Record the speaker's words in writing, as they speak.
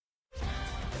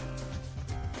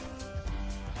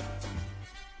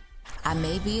I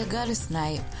may be a gutter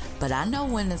snipe, but I know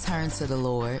when to turn to the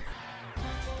Lord.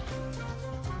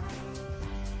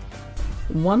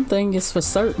 One thing is for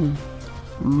certain,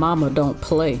 Mama don't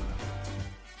play.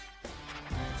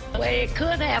 Well, it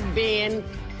could have been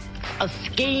a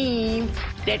scheme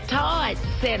that Todd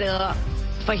set up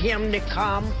for him to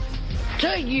come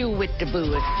to you with the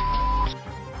booze.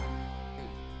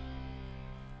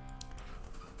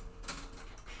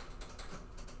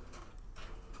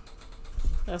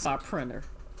 That's our printer.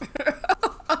 Oh,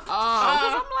 because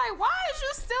I'm like, why is you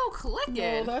still clicking?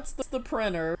 No, that's the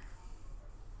printer.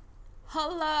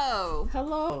 Hello.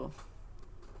 Hello.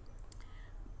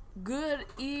 Good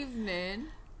evening.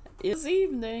 It's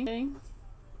evening.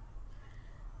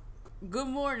 Good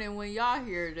morning when y'all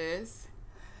hear this.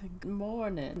 Good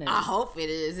morning. I hope it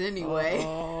is anyway.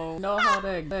 Oh, know how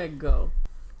that go.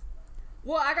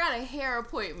 Well, I got a hair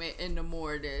appointment in the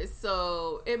morning,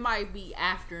 so it might be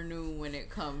afternoon when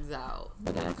it comes out.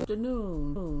 Good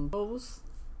afternoon.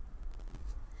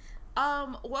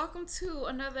 Welcome to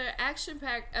another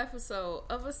action-packed episode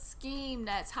of a scheme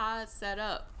that Todd set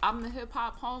up. I'm the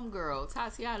hip-hop homegirl,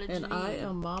 Tatiana G. And I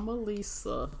am Mama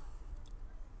Lisa.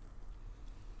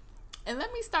 And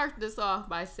let me start this off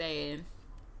by saying,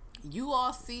 you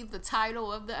all see the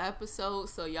title of the episode,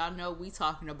 so y'all know we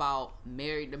talking about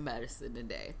Married to Medicine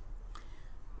today.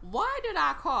 Why did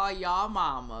I call y'all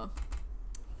mama?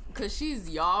 Because she's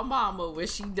y'all mama when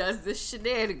she does the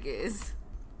shenanigans.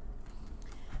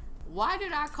 Why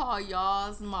did I call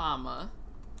y'all's mama?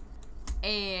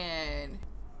 And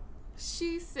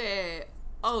she said,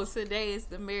 oh, today is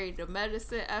the Married to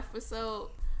Medicine episode.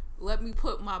 Let me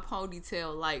put my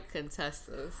ponytail like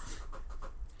Contessa's.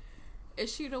 And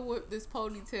she done whipped this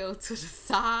ponytail to the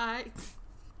side.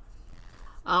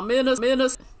 I'm in a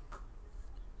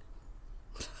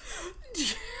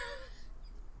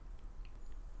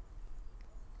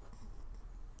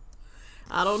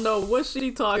I don't know what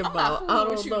she talking about. I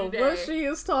don't know what she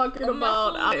is talking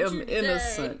about. I am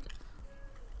innocent.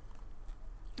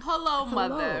 Hello,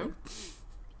 mother.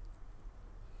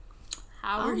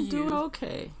 How are you? I'm doing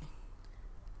okay.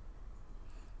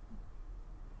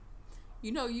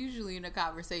 You know, usually in a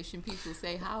conversation, people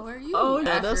say, how are you? Oh,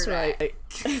 yeah, that's right.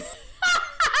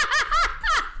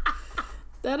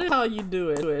 That is how you do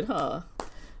it, huh?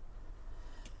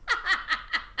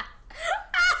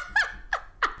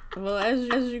 Well,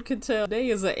 as you can tell, today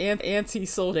is an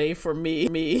anti-soul day for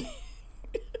me.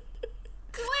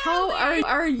 How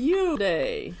are you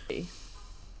today?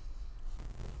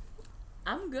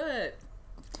 I'm good.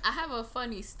 I have a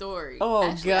funny story. Oh,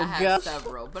 actually, I have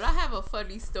several, but I have a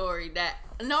funny story that...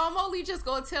 No, I'm only just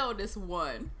going to tell this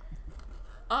one.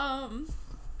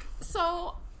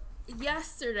 So,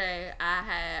 yesterday, I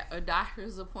had a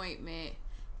doctor's appointment,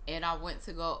 and I went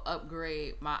to go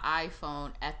upgrade my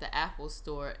iPhone at the Apple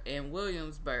store in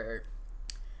Williamsburg.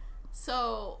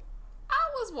 So, I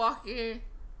was walking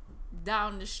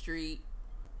down the street,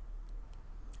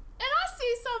 and I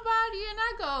see somebody, and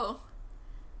I go,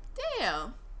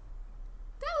 damn.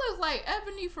 That looks like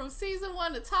Ebony from season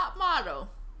 1 of Top Model.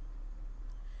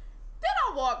 Then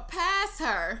I walk past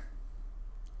her,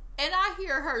 and I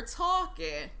hear her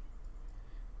talking.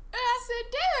 And I said,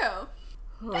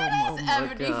 damn, that is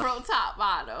Ebony from Top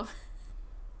Model.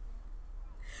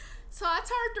 So I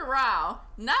turned around,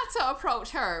 not to approach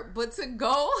her, but to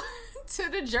go to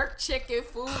the jerk chicken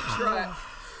food truck,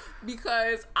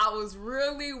 because I was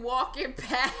really walking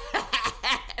past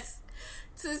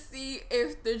to see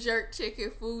if the jerk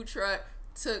chicken food truck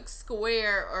took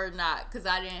square or not, because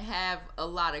I didn't have a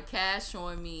lot of cash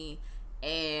on me,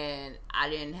 and I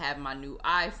didn't have my new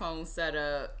iPhone set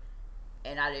up,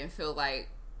 and I didn't feel like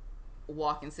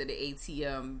walking to the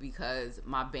ATM because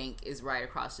my bank is right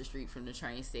across the street from the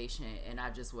train station, and I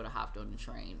just would have hopped on the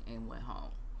train and went home.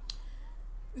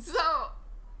 So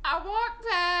I walked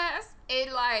past,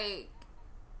 and like,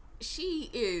 she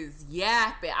is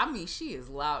yapping. I mean, she is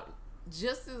loud,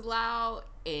 just as loud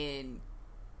and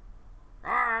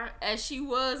as she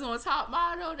was on Top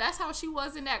Model. That's how she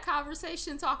was in that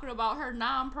conversation, talking about her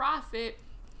nonprofit.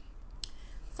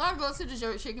 So I go to the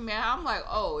jerk chicken man. I'm like,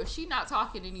 oh, if she not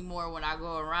talking anymore when I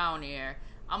go around there,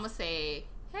 I'm gonna say,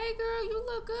 hey girl, you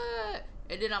look good,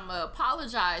 and then I'm gonna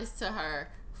apologize to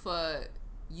her for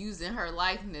using her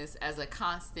likeness as a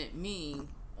constant meme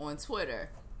on Twitter,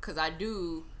 because I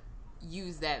do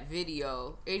use that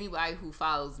video. Anybody who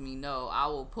follows me know I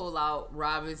will pull out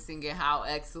Robin singing How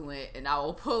Excellent, and I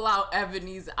will pull out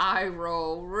Ebony's eye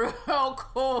roll real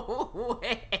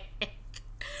quick.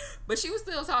 But she was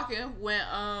still talking when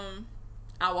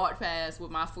I walked past with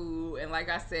my food, and like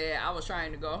I said, I was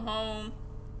trying to go home.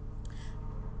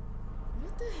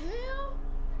 What the hell?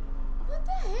 what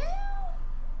the hell?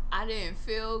 I didn't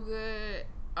feel good.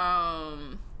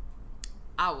 I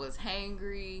was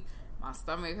hangry. My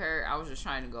stomach hurt. I was just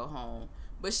trying to go home.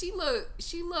 But she looked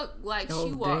like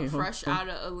she walked fresh out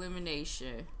of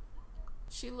elimination.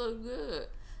 She looked good.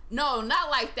 No, not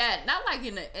like that. Not like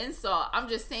in the insult. I'm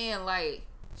just saying, like,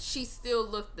 she still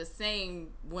looked the same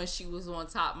when she was on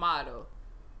Top Model.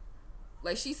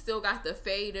 Like, she still got the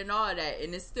fade and all that,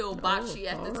 and it's still botchy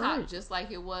at the top, just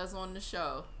like it was on the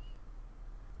show.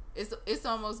 It's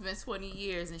almost been 20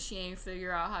 years, and she ain't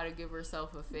figured out how to give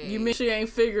herself a fade. You mean she ain't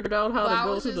figured out how to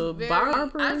go to the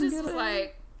barber? I just was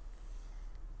like,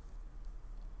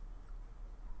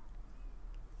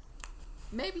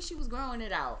 maybe she was growing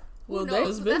it out. Well,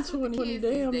 that's been 20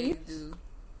 damn years.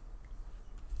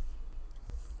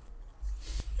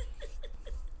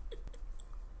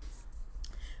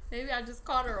 Maybe I just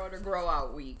caught her on a grow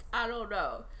out week. I don't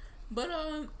know. But,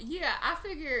 yeah, I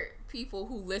figured people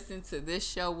who listen to this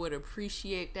show would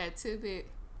appreciate that tidbit.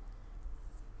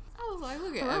 I was like,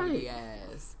 look at ugly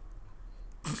ass.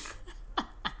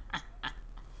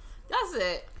 That's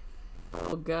it.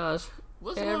 Oh, gosh.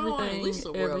 What's going on in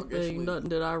Lisa world this week? Nothing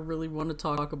that I really want to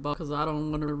talk about because I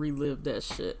don't want to relive that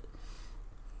shit.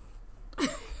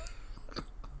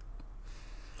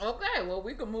 Okay, well,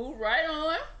 we can move right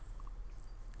on.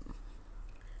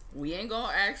 We ain't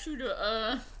gonna ask you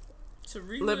to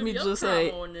relive your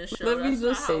time on this show. Let me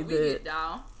just say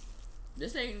that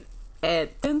this ain't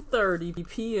at 10:30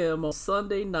 p.m. on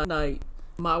Sunday night.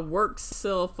 My work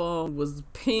cell phone was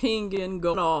pinging,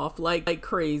 going off like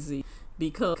crazy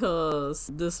because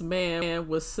this man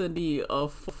was sending a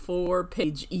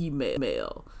 4-page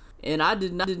email, and I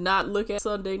did not look at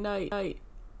Sunday night. I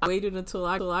waited until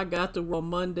I got to work on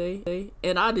Monday,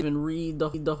 and I didn't even read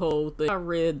the whole thing. I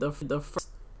read the first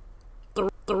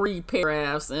 3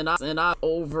 paragraphs, and I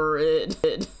over it,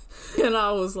 and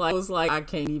I was like, I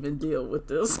can't even deal with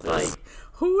this. Like,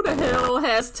 who the hell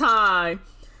has time?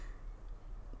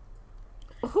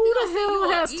 Who the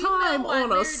hell has time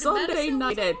on a Sunday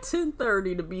night at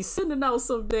 10:30 to be sending out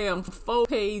some damn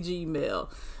 4-page email?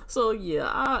 So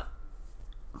yeah,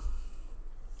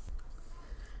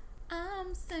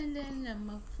 I'm sending them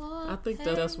a 4-page I think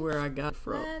that's where I got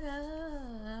from.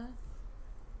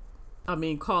 I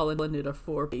mean, calling it a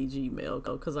 4-page email,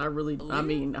 because I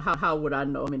mean, how would I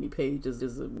know how many pages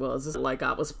it was? It's like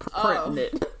I was printing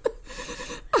it.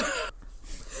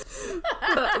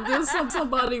 Then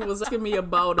somebody was asking me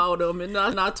about them, and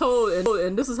I told,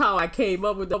 and this is how I came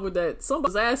up with that. Somebody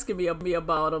was asking me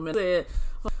about them and said,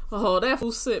 "Oh, that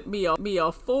fool sent me a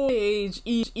 4-page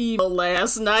email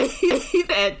last night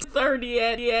at 30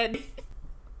 at."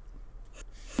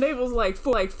 They was like,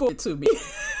 forward to me.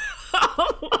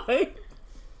 I'm like,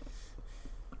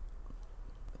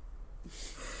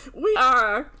 we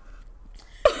are.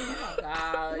 Oh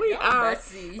God, we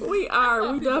definitely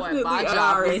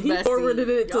are. And he forwarded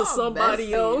it to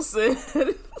somebody else. And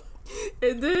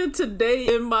then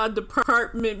today in my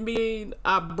department meeting,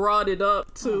 I brought it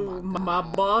up to my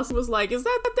boss. He was like, "Is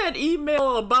that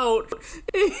email about?"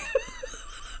 And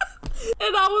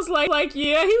I was like,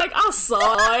 "Yeah." He's like, "I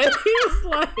saw it." He was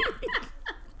like,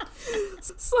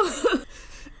 so.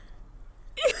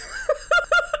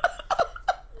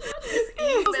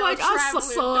 It was like, I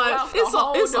saw it. It's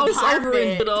over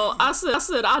in it all. I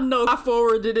said, I know I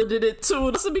forwarded it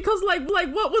too. I said, because like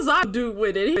what was I do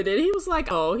with it? He was like,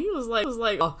 oh,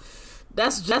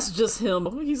 that's just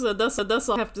him. He said, that's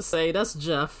all I have to say. That's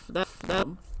Jeff. That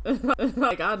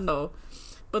like, I know.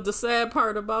 But the sad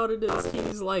part about it is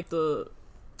he's like the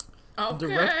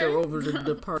director over the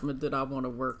department that I want to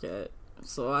work at.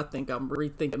 So I think I'm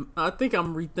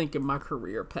rethinking my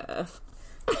career path.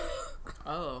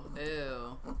 Oh,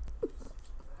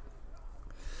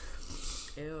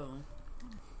 ew.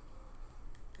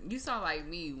 You sound like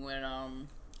me when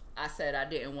I said I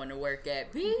didn't want to work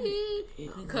at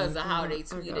Beep because of how they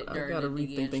tweeted during the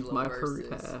D'Angelo my career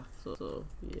path. So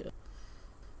yeah.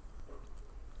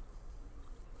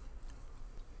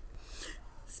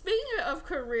 Speaking of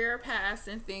career paths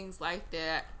and things like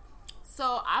that,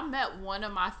 so I met one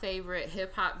of my favorite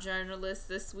hip hop journalists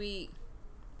this week.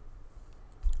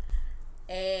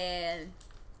 And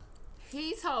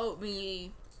he told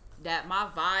me that my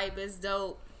vibe is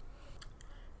dope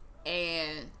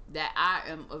and that I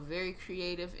am a very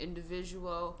creative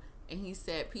individual. And he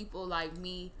said people like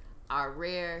me are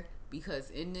rare because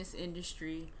in this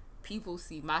industry, people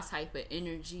see my type of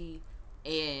energy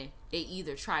and they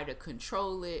either try to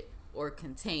control it or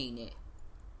contain it.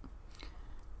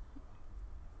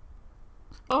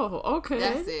 Oh, okay.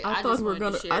 That's it. I thought you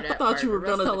were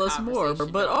gonna tell us more,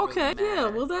 but okay, really yeah.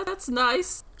 Well, that's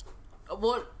nice.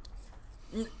 Well,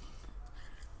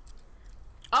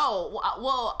 Oh,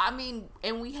 well, I mean,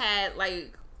 and we had,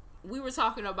 like, we were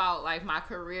talking about, like, my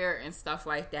career and stuff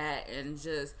like that, and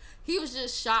just, he was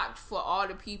just shocked for all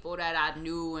the people that I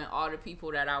knew and all the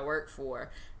people that I worked for.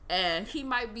 And he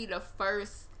might be the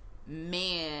first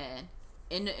man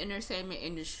in the entertainment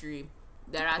industry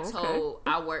that I told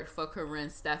I worked for Corinne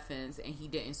Steffens and he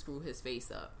didn't screw his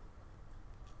face up.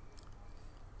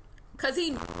 Because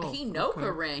he know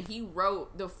Corinne. He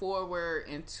wrote the foreword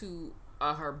in 2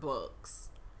 of her books.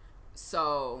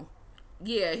 So,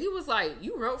 yeah, he was like,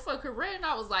 you wrote for Corinne?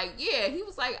 I was like, yeah. He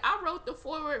was like, I wrote the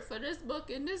foreword for this book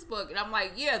and this book. And I'm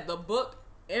like, yeah, the book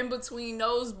in between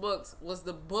those books was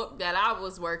the book that I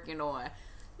was working on.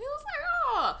 He was like,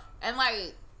 oh. And,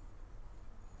 like,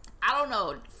 I don't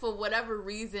know, for whatever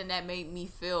reason that made me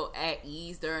feel at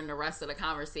ease during the rest of the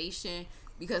conversation,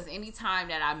 because anytime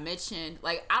that I mentioned,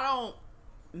 like, I don't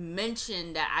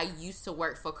mention that I used to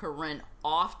work for Corinne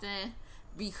often,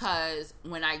 because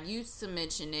when I used to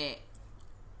mention it,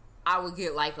 I would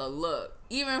get like a look.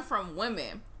 Even from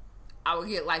women, I would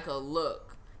get like a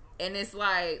look. And it's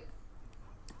like,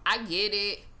 I get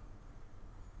it,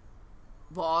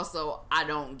 but also I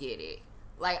don't get it.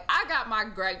 Like, I got my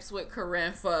gripes with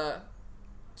Corinne for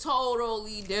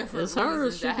totally different it's her.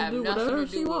 reasons She that have can do nothing whatever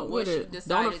to she do want with what with she it.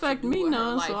 decided Don't affect to do me with her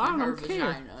none, life so I and her don't care.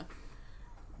 vagina.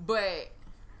 But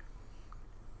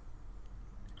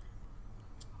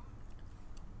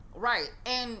right,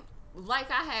 and like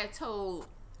I had told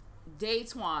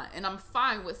Daytwan, and I'm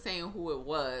fine with saying who it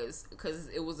was because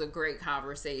it was a great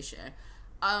conversation.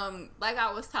 Like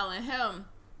I was telling him,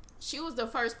 she was the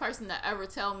first person to ever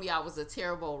tell me I was a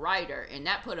terrible writer, and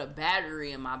that put a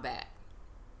battery in my back.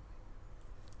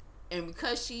 And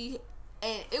because and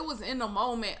it was in the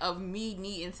moment of me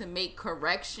needing to make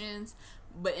corrections,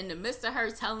 but in the midst of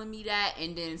her telling me that,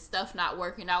 and then stuff not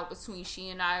working out between she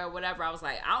and I or whatever, I was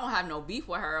like, I don't have no beef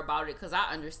with her about it because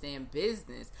I understand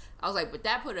business. I was like, but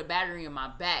that put a battery in my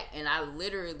back, and I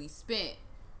literally spent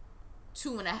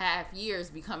 2.5 years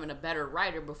becoming a better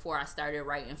writer before I started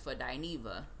writing for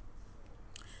Dineva.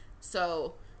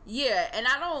 So, yeah, and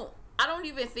I don't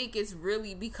even think it's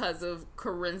really because of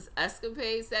Corinne's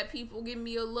escapades that people give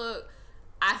me a look.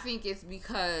 I think it's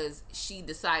because she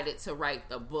decided to write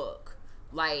the book.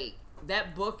 Like,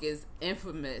 that book is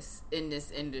infamous in this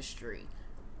industry.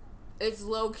 It's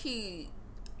low-key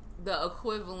the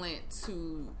equivalent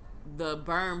to the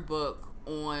burn book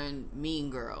on Mean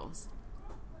Girls.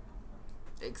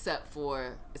 Except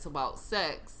for it's about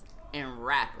sex and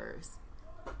rappers.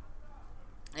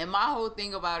 And my whole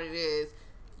thing about it is,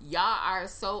 y'all are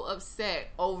so upset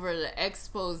over the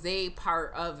expose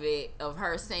part of it, of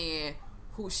her saying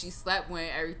who she slept with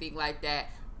and everything like that.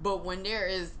 But when there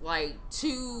is like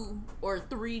 2 or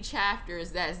 3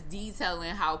 chapters that's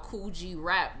detailing how Kool G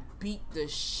Rap beat the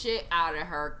shit out of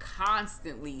her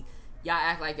constantly, y'all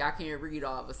act like y'all can't read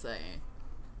all of a sudden.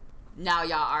 Now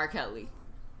y'all R. Kelly.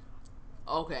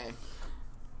 Okay.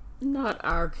 Not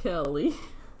R. Kelly.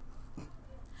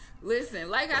 Listen,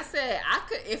 like I said, I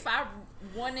could, if I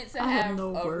wanted to have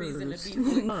no a words. reason to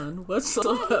be none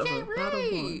whatsoever. He can't Not a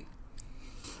read.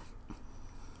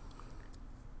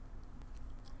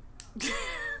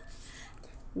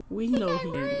 We He know can't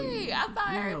he can't read. read. I thought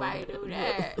We know everybody knew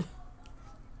that.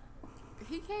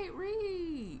 He can't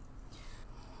read.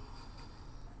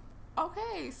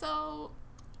 Okay, so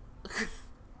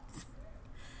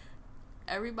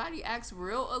everybody acts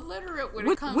real illiterate when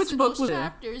it comes which to book those was it?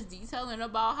 chapters detailing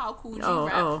about how Kool G Oh,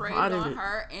 Rap preyed I on didn't-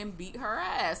 her and beat her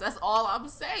ass. That's all I'm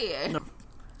saying. No.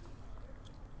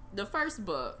 The first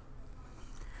book.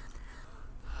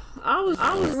 I was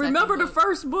remember the book.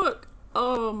 first book.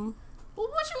 Well,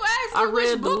 what you asked me? I which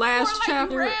read the book last for, like,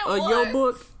 chapter you read of one? your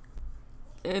book,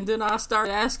 and then I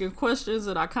started asking questions,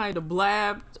 and I kind of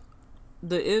blabbed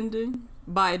the ending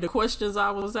by the questions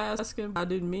I was asking. I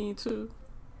didn't mean to.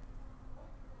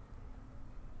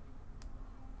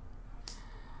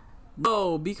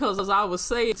 No, because I was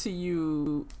saying to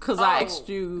you, because I asked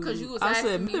you, 'cause you was I asking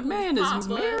said, me the who's man is Papa?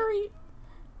 married?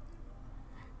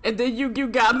 And then you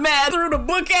got mad, threw the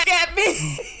book at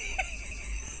me.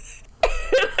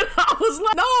 I was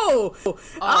like, no,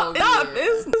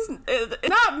 it's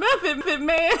not Method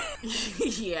Man.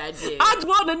 Yeah, I did. I just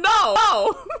want to know.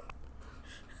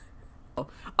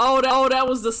 That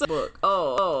was the second book.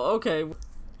 Oh, okay.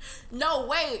 No,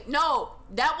 wait, no,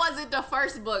 that wasn't the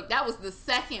first book. That was the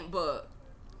second book.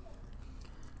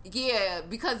 Yeah,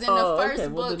 because in the first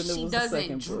well, book, then it she was the doesn't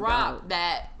second book. drop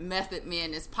that Method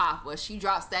Man is Papa. She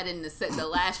drops that in the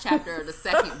last chapter of the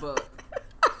second book.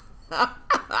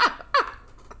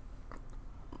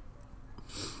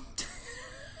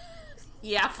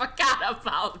 Yeah, I forgot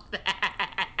about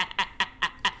that.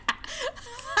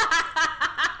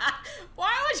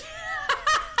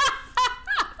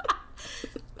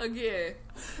 Again,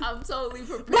 I'm totally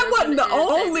prepared. That wasn't the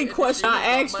only question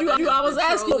I asked you. I was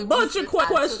asking a bunch of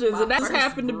questions, and that's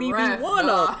happened to be one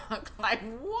of them. Like,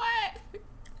 what?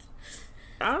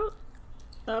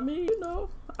 I mean, you know,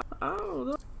 I don't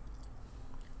know.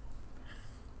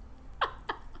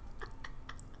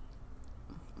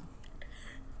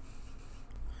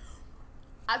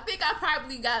 I think I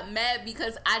probably got mad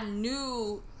because I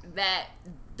knew that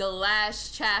the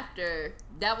last chapter,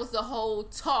 that was the whole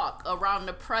talk around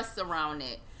the press around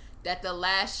it, that the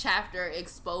last chapter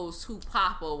exposed who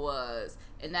Papa was,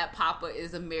 and that Papa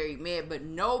is a married man, but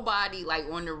nobody, like,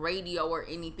 on the radio or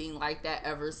anything like that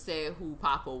ever said who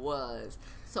Papa was.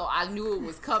 So I knew it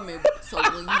was coming. So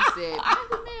when you said,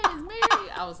 the man is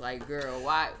married, I was like, girl,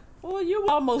 why? Well, you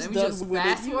almost Let me done just with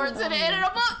fast it. forward to the end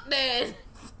of the book, then.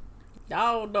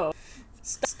 I don't know.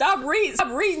 Stop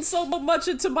reading so much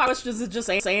into my questions and just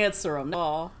answer them.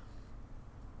 No.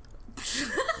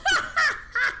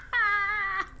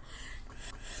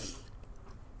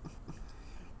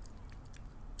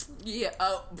 Yeah.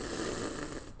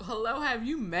 Hello. Have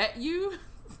you met you?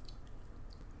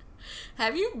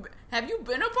 Have you been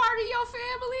a part of your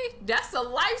family? That's a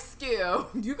life skill.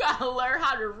 You gotta learn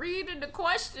how to read into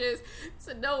questions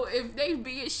to know if they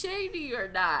being shady or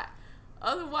not.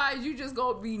 Otherwise, you just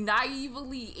gonna be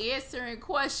naively answering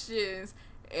questions,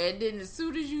 and then as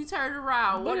soon as you turn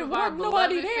around, one of our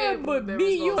beloved family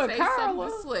members gonna say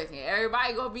something slick, and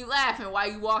everybody gonna be laughing while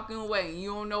you walking away, and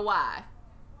you don't know why.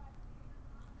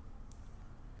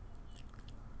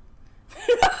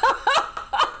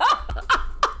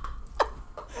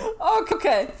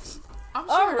 Okay. I'm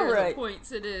sure there's a point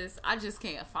to this. I just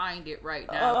can't find it right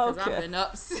now because I've been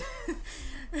up.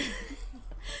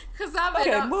 Because I've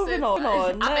been up moving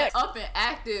on. I've been up and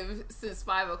active since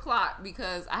 5 o'clock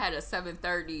because I had a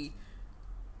 7:30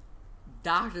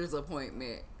 doctor's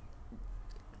appointment.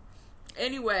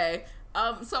 Anyway,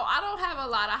 so I don't have a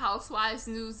lot of Housewives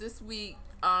news this week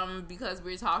because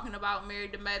we're talking about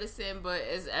Married to Medicine, but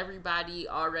as everybody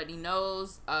already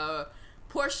knows,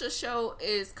 Portia's show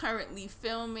is currently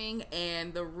filming,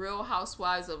 and the Real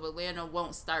Housewives of Atlanta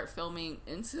won't start filming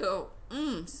until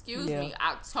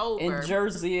October. And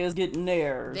Jersey is getting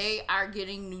theirs. They are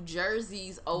getting New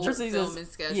Jersey's filming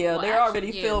schedule. Yeah, they're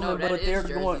already filming, but their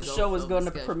show is going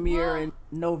to premiere in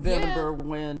November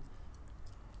when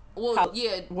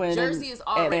Jersey is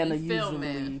already Atlanta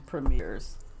filming. Usually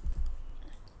premieres.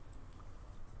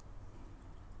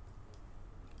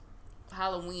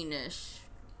 Halloweenish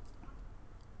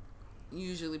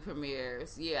usually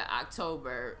premieres. Yeah,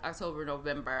 October,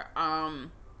 November.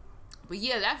 But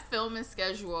yeah, that filming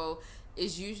schedule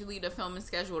is usually the filming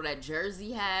schedule that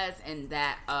Jersey has and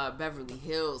that Beverly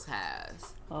Hills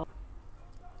has. Oh.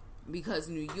 Because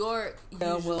New York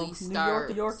usually starts.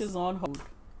 New York is on hold.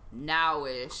 Now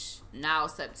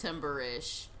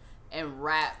September-ish, and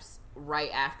wraps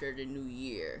right after the new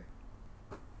year.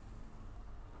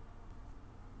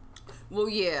 Well,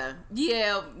 yeah,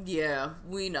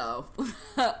 we know.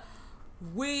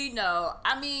 We know.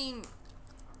 I mean,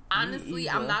 honestly,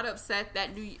 I'm not upset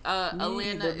that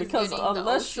Atlanta is because getting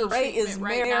unless the OC Sheree is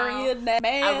marrying that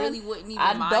man, I really wouldn't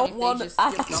even mind if they just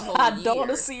skipped the whole year. I don't want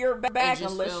to see her back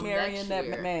unless she's marrying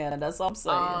that man. That's all I'm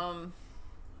saying.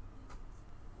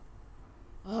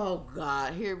 Oh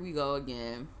God, here we go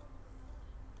again.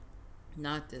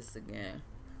 Not this again.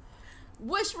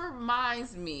 Which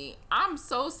reminds me, I'm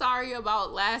so sorry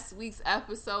about last week's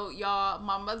episode, y'all.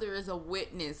 My mother is a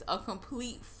witness. A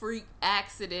complete freak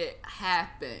accident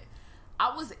happened.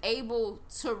 I was able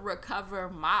to recover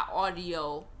my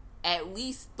audio at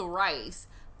least thrice,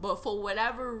 but for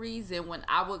whatever reason, when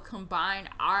I would combine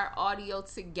our audio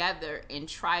together and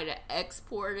try to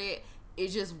export it, it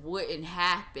just wouldn't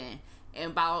happen.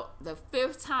 And about the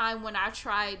 5th time when I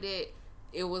tried it,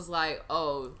 it was like,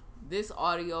 oh, this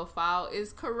audio file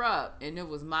is corrupt, and it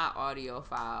was my audio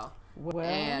file. Well,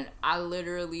 and I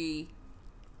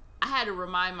had to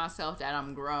remind myself that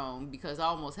I'm grown because I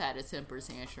almost had a temper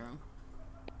tantrum.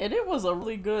 And it was a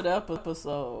really good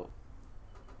episode.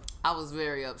 I was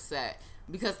very upset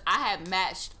because I had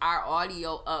matched our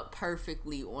audio up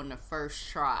perfectly on the first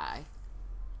try.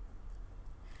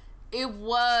 It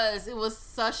was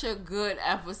such a good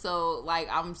episode. Like,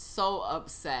 I'm so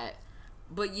upset.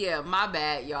 But yeah, my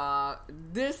bad, y'all.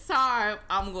 This time,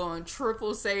 I'm going to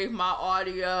triple save my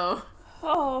audio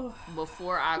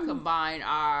before I combine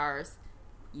ours.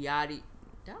 Yada.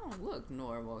 That don't look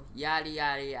normal. Yada,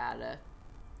 yada, yada.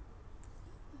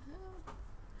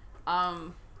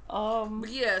 But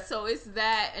yeah, so it's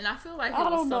that, and I feel like it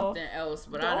was something else,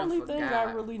 but I don't forgot. The only thing I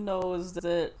really know is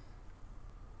that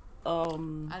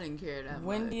I didn't care that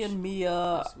Wendy much. and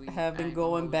Mia Sweet. have I been ain't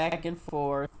going gonna back and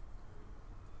forth.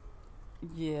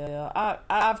 Yeah,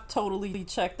 I've totally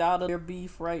checked out of their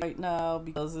beef right now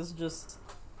because it's just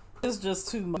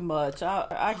too much.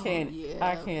 I can't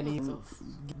I can't even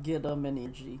get them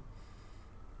energy.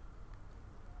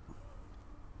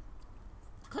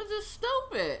 Cause it's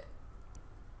stupid.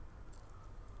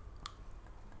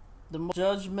 The most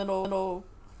judgmental.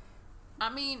 I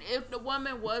mean, if the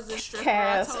woman was a stripper,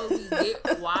 Cass. I totally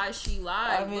get why she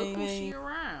lied. I mean, Look who she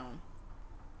around.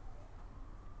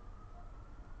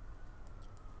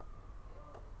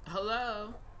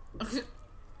 Hello?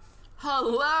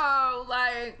 Hello?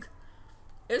 Like,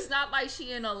 it's not like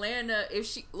she in Atlanta. If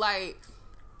she, like,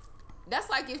 that's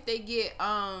like if they get,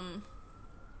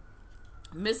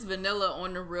 Miss Vanilla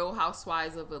on the Real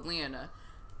Housewives of Atlanta.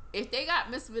 If they got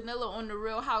Miss Vanilla on the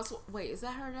Real wait, is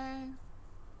that her name?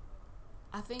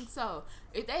 I think so.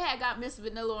 If they had got Miss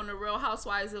Vanilla on the Real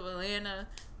Housewives of Atlanta,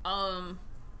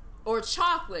 or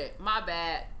Chocolate, my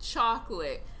bad,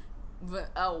 Chocolate,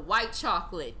 White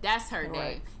Chocolate, that's her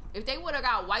name. If they would have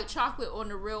got White Chocolate on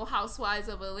the Real Housewives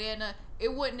of Atlanta,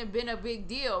 it wouldn't have been a big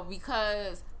deal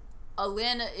because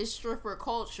Atlanta is stripper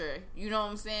culture. You know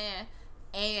what I'm saying?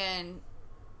 And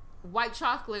White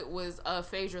Chocolate was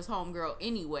Phaedra's homegirl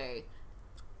anyway.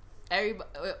 Everybody,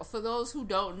 for those who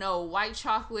don't know, White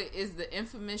Chocolate is the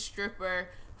infamous stripper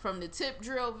from the Tip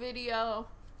Drill video.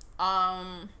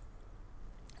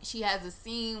 She has a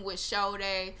scene with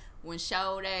Sade when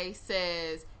Sade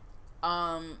says,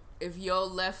 if your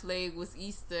left leg was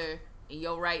Easter and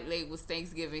your right leg was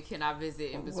Thanksgiving, can I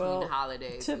visit in between the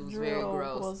holidays? It was very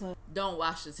gross. Don't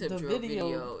watch the Tip Drill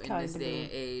video in this day and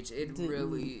age. It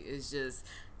really is just,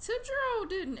 Tip Drill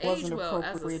didn't age well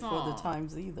as a song. For the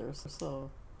times either, so.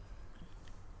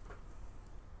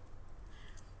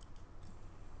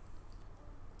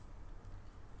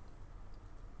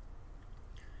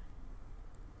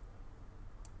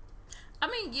 I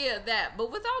mean, yeah, that.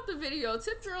 But without the video,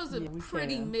 Tip Drill's a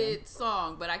pretty mid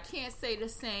song. But I can't say the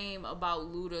same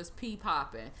about Luda's Pee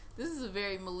Poppin'. This is a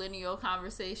very millennial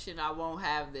conversation. I won't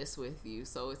have this with you,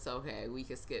 so it's okay. We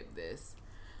can skip this.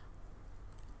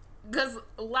 Because,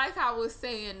 like I was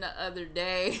saying the other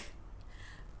day,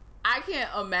 I can't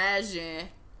imagine,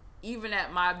 even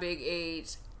at my big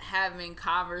age, having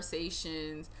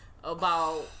conversations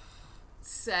about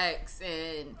sex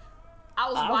and... I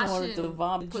was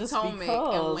watching Potomac,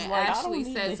 and when Ashley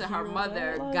said to her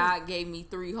mother, God gave me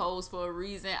 3 holes for a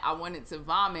reason, I wanted to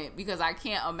vomit because I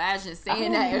can't imagine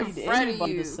saying that in front of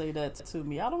you. To say that to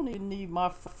me. I don't even need my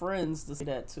friends to say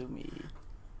that to me.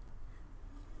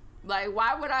 Like,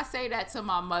 why would I say that to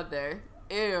my mother?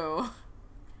 Ew.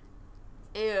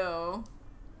 Ew.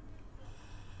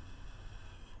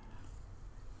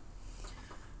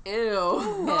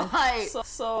 Ew. Like,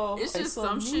 it's just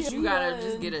some shit you gotta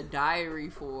just get a diary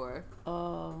for.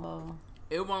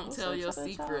 It won't tell your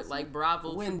secret like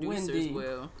Bravo producers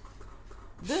will.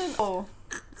 Then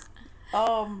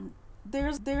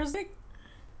there's a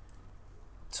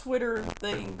Twitter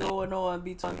thing going on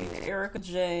between Erica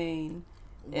Jane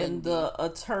and the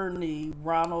attorney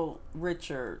Ronald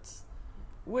Richards,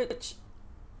 which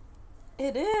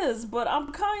it is, but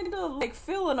I'm kind of like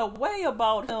feeling a way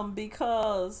about him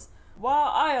because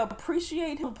while I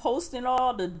appreciate him posting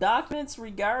all the documents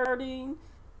regarding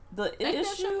the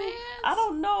issue, I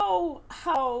don't know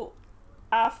how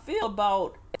I feel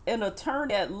about an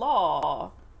attorney at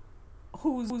law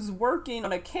who's working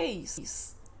on a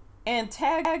case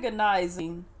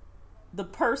antagonizing the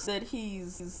person that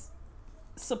he's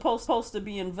supposed to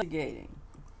be investigating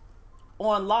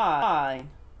online.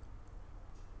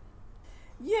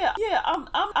 Yeah,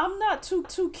 I'm not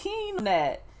too keen on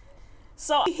that.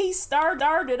 So he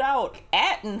started out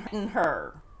atting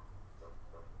her.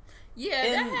 Yeah,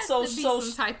 and that has to be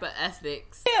some type of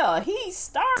ethics. Yeah, he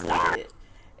started.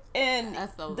 And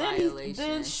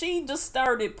then she just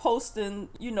started posting,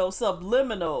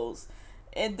 subliminals.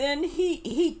 And then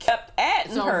he kept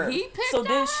atting her.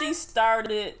 Then she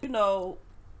started,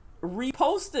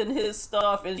 reposting his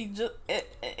stuff, and she just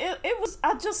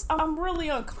I'm really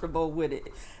uncomfortable with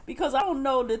it because I don't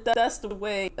know that that's the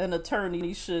way an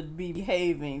attorney should be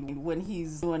behaving when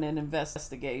he's doing an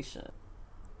investigation.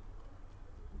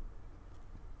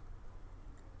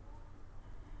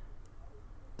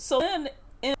 So then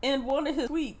in one of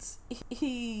his tweets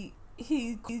he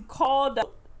called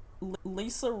out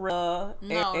Lisa Rinna and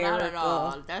No, Erica. not at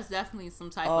all. That's definitely some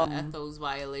type of ethos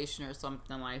violation or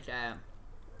something like that.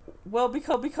 Well,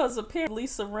 because apparently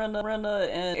Lisa Rinna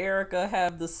and Erica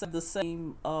have the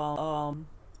same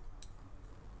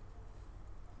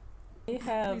they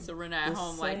have Lisa Rinna at the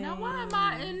home like, now why am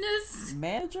I in this?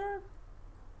 Manager,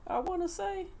 I want to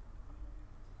say.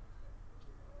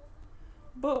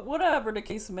 But whatever the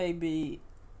case may be,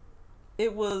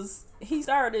 he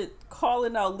started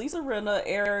calling out Lisa Rinna,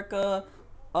 Erica,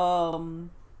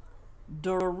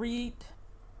 Dorit,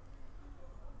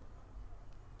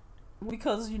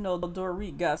 because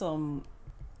Dorit got some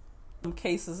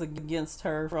cases against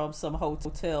her from some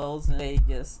hotels in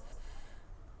Vegas,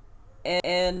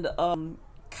 and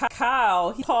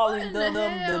Kyle, he calling them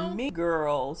the mean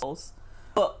girls.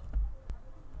 But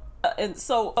and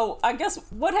so I guess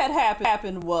what had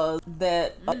happened was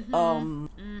that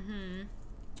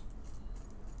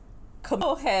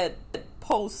Camille had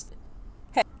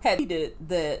tweeted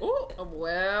that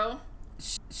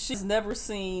she's never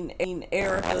seen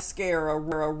Erica scare a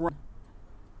run.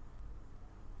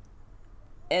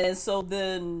 And so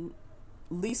then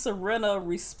Lisa Rinna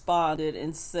responded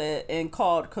and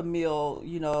called Camille,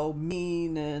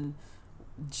 mean and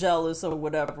jealous or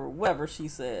whatever she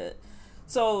said.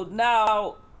 So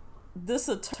now this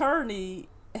attorney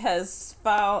has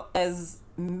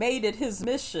made it his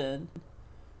mission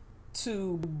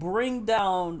to bring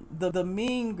down the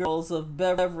mean girls of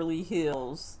Beverly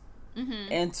Hills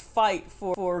and fight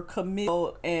for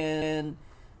Camille and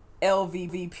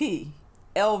LVP,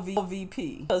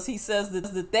 because he says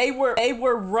that they were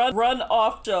run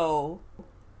off show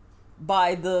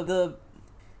by the.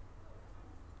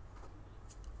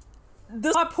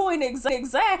 This is my point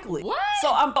exactly. What?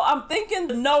 So I'm thinking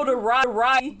the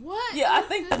notoriety. What? Yeah, I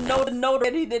think the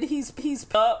notoriety that he's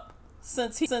up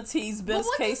since he's been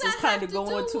case is kind of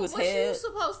going to his head. What you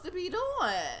supposed to be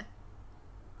doing?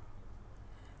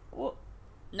 Well,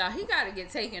 no, he got to get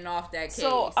taken off that case.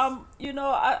 So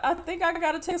I think I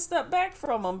got to take a step back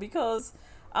from him, because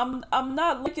I'm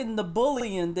not liking the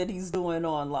bullying that he's doing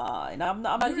online. I'm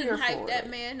not here for it. You didn't hype that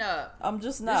man up. I'm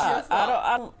just not.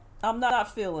 I'm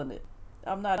not feeling it.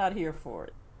 I'm not here for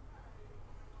it.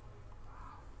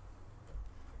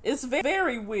 It's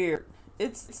very weird.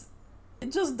 It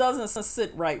just doesn't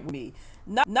sit right with me.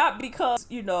 Not because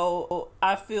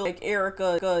I feel like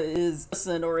Erica is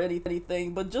innocent or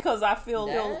anything, but just because I feel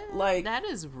like that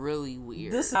is really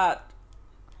weird. This is not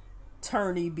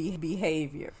attorney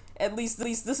behavior. At least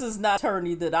this is not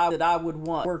attorney that I would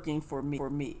want working for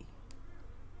me.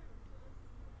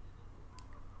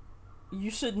 You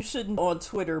shouldn't on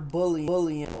Twitter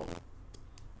bullying.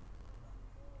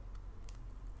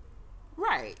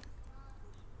 Right.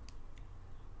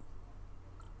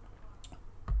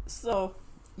 So,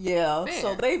 yeah. Fair.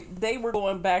 So they were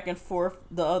going back and forth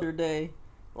the other day,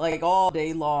 like all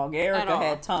day long. Erica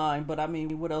had time, but I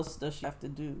mean, what else does she have to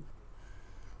do?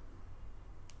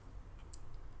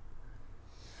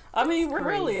 I mean,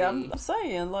 really, I'm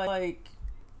saying, like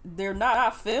they're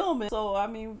not filming, so I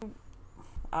mean,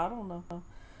 I don't know.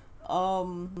 Oh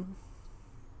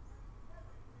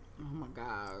my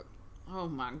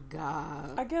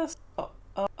god. I guess.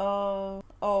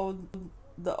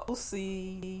 The OC,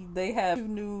 they have 2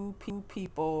 new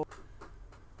people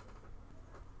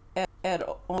at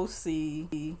OC,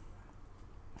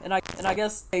 and I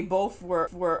guess they both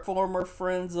were former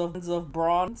friends of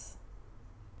Braun's.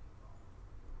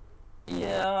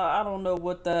 Yeah, I don't know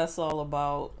what that's all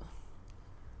about,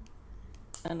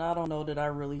 and I don't know that I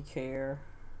really care.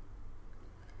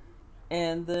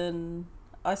 And then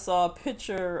I saw a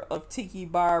picture of Tiki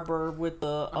Barber with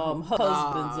the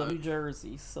husbands of New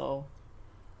Jersey, so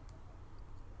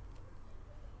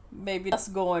maybe that's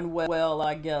going well,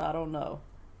 I guess. I don't know.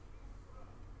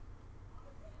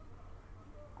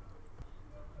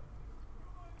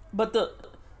 But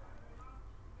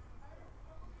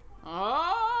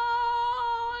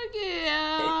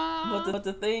But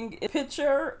the thing,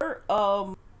 picture,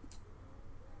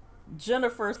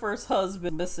 Jennifer's first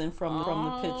husband missing from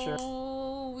the picture.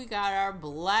 Oh, we got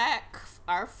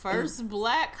our first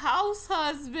black house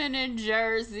husband in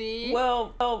Jersey.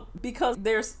 Well, because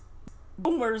there's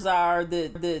rumors are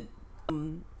that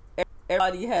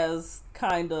everybody has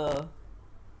kind of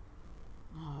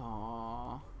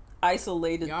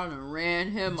isolated. Y'all done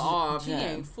ran him off. He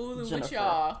ain't fooling Jennifer with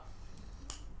y'all.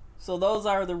 So those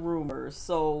are the rumors.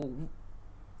 So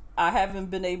I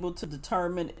haven't been able to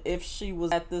determine if she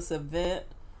was at this event,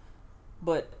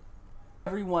 but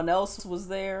everyone else was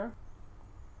there.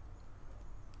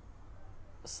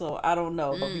 So I don't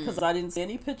know, because I didn't see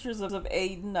any pictures of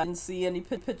Aiden. I didn't see any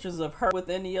pictures of her with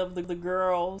any of the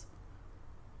girls.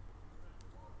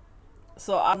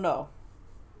 So I don't know.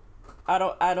 I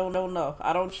don't know.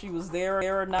 I don't. She was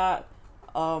there or not.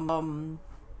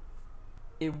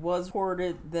 It was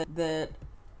reported that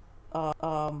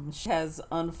she has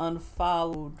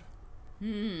unfollowed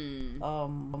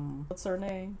What's her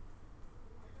name?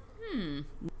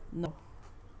 No.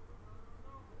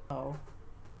 Oh.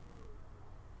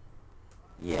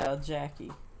 Yeah,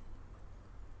 Jackie.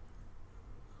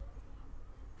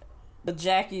 But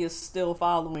Jackie is still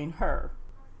following her.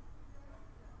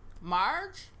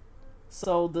 Marge?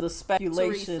 So the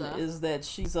speculation Teresa. is that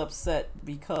she's upset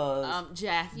because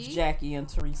Jackie? Jackie and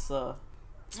Teresa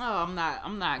I'm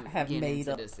not have getting made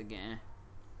into up. this again.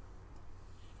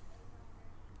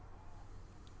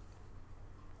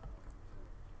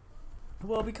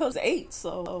 Well, because 8,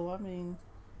 so I mean,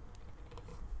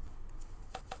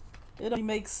 it only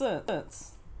makes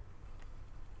sense.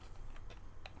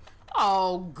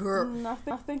 Oh, girl. I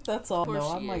think that's all.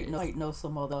 No, I might is. know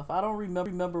some other stuff. I don't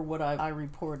remember what I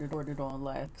reported on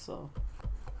last. So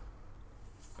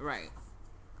Right.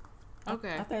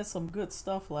 Okay. I had some good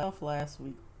stuff last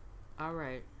week. All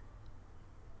right.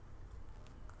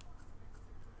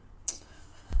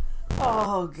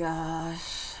 Oh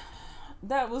gosh,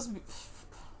 that was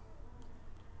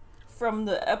from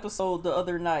the episode the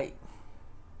other night.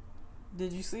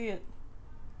 Did you see it?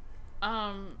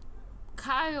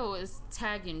 Kyle is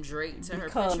tagging Drake to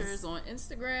Because her pictures on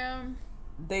Instagram.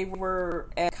 They were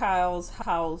at Kyle's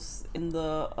house in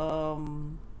the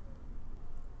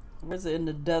where's it, in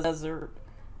the desert,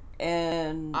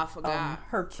 and I forgot.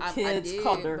 her kids I did,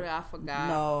 called her. but I forgot.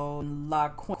 No, La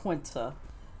Quinta.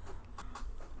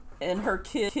 And her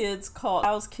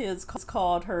Kyle's kids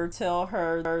called her, tell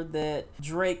her that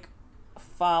Drake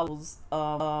follows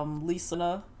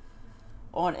Lisa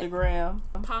on Instagram,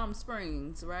 Palm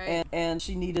Springs, right? and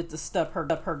she needed to step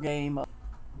her game up.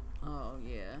 Oh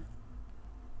yeah.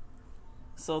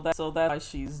 So that's why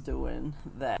she's doing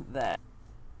that.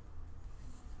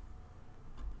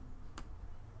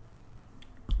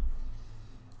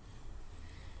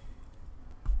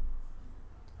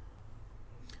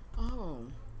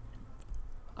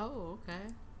 Oh,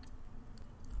 okay.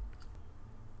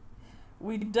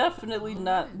 We definitely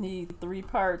not need 3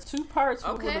 parts. 2 parts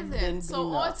would Okay have then. been So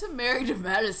good on enough. to Married to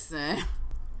Medicine.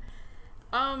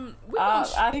 I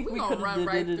think we gonna could run have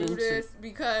right did it through into this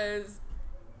because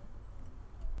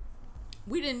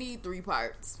we didn't need 3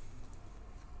 parts.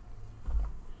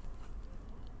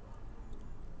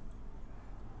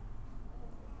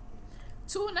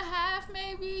 Two and a half,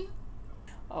 maybe.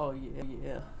 Oh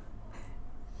yeah.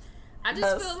 I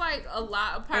just feel like a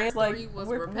lot of part 3 was repetitive.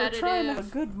 We're trying to have a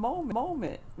good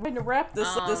moment. We're going to wrap this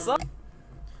up.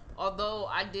 Although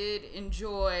I did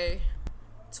enjoy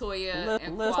Toya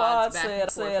and Liz Quad's Quad back and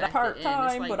forth said at part the end.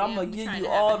 It's time, like, but I'm damn, going we to give trying you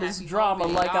to have all a this happy drama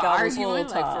home, like and y'all I was arguing,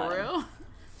 full like, time. for real.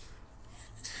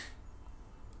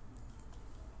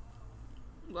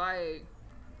 Like,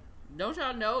 don't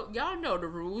y'all know? Y'all know the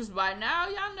rules by now.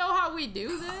 Y'all know how we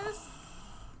do this.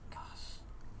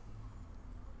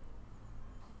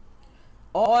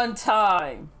 On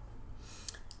time.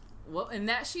 Well, and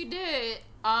that she did.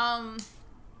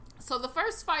 So the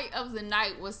first fight of the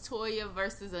night was Toya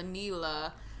versus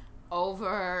Anila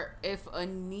over if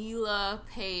Anila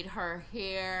paid her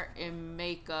hair and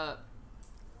makeup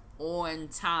on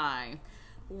time,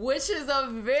 which is a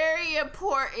very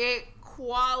important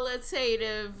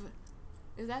qualitative.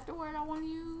 Is that the word I want to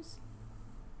use?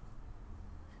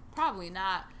 Probably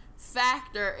not.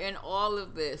 Factor in all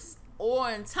of this.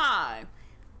 On time.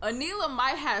 Anila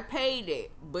might have paid it,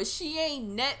 but she ain't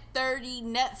net 30,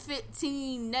 net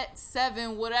 15, net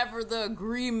 7, whatever the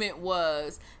agreement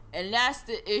was. And that's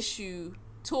the issue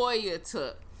Toya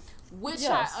took, which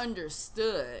Yes. I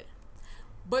understood.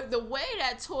 But the way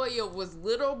that Toya was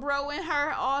little broing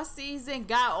her all season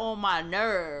got on my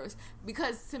nerves,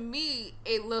 because to me,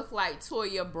 it looked like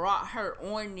Toya brought her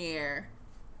on there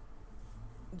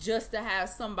just to have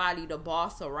somebody to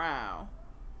boss around.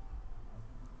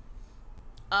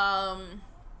 I'm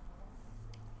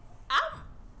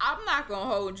not gonna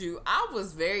hold you. I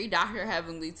was very Dr.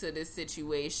 Heavenly to this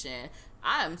situation.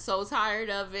 I am so tired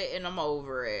of it and I'm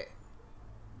over it.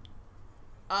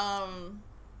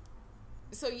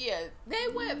 So yeah, they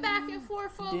went back and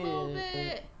forth for a little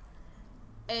bit.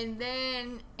 And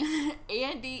then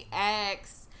Andy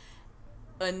asked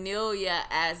Anelia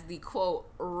as the quote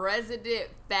resident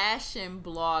fashion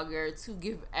blogger to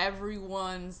give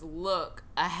everyone's look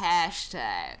a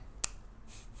hashtag.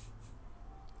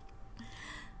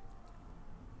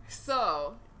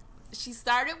 So she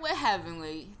started with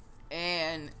Heavenly,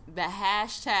 and the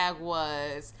hashtag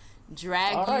was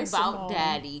drag you about Simone.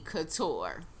 Daddy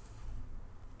Couture.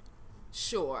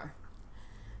 Sure.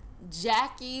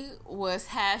 Jackie was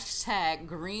hashtag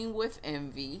green with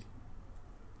envy.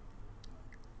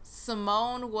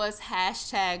 Simone was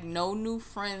hashtag no new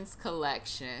friends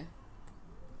collection.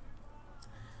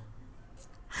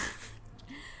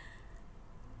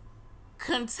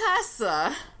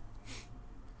 Contessa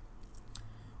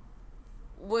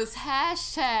was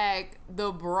hashtag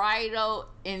the bridal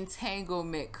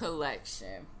entanglement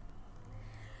collection.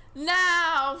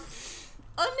 Now,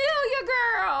 Amelia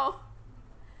girl,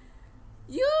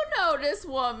 you know this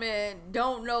woman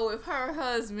don't know if her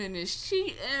husband is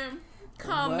cheating,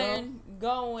 coming,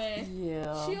 going.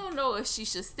 Yeah. She don't know if she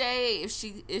should stay, if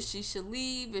she should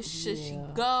leave, if should she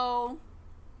go,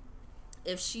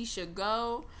 if she should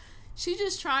go. She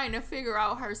just trying to figure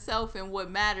out herself and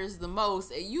what matters the most.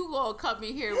 And you gonna come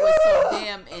in here with some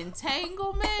damn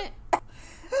entanglement?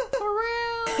 For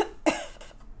real?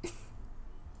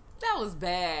 That was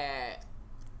bad.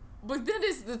 But then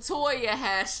it's the Toya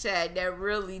hashtag that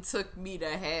really took me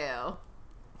to hell.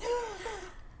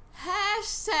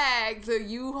 Hashtag the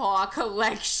U-Haul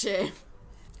collection.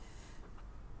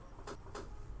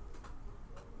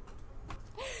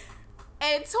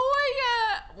 And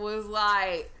Toya was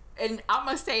like, and I'm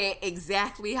going to say it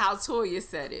exactly how Toya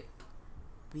said it.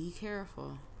 Be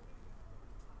careful.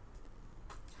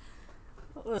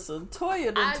 Listen,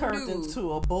 Toya done turned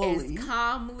into a bully. As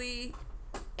calmly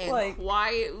and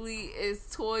quietly as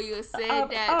Toya said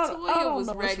Toya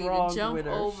was ready to jump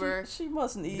over she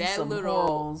must need that some little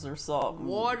hormones or something.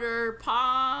 Water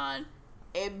pond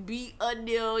and beat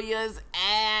Anelia's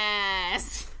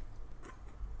ass.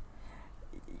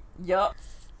 Yup.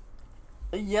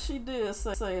 Yeah, she did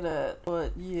say that,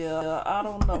 but yeah, I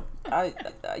don't know.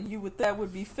 That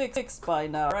would be fixed by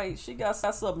now, right? She got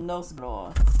something else going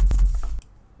on.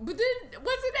 But then,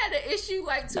 wasn't that an issue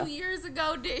like 2 years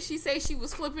ago? Did she say she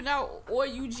was flipping out or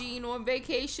Eugene on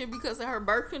vacation because of her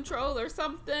birth control or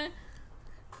something?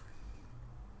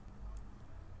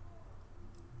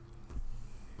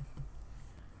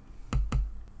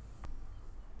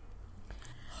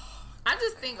 I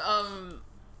just think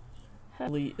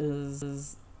Haley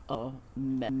is a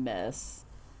mess.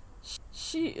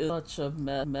 She is such a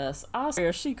mess. I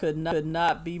swear she could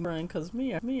not be friend because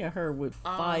me and her would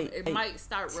fight. It might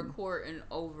start recording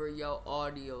over your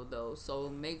audio though, so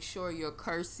make sure your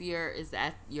cursor is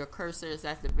at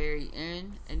the very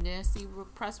end, and then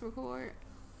press record.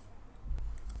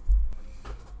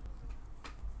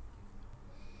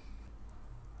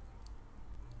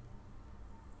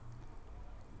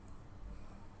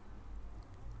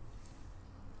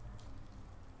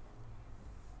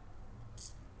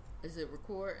 Is it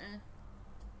recording?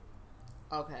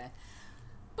 Okay.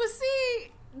 But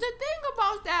see, the thing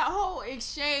about that whole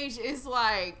exchange is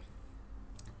like,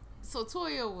 so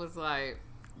Toya was like,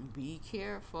 be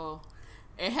careful.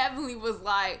 And Heavenly was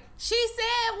like, she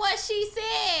said what she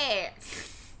said.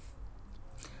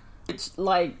 It's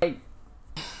like a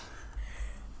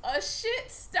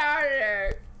shit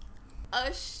starter.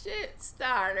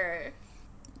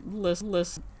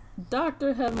 Listen.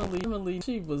 Dr. Heavenly,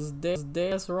 she was dead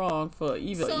wrong for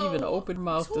even open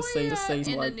mouth to say and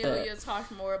like that. Amelia talked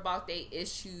more about their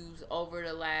issues over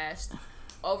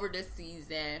the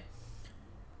season.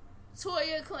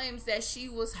 Toya claims that she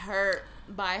was hurt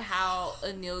by how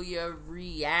Amelia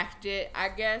reacted, I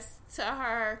guess, to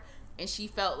her, and she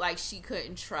felt like she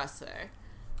couldn't trust her.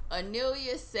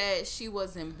 Amelia said she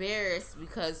was embarrassed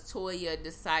because Toya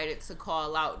decided to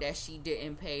call out that she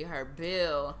didn't pay her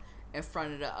bill in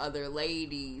front of the other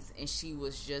ladies, and she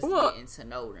was just getting to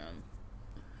know them.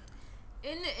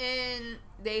 In the end,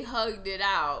 they hugged it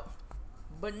out,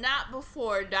 but not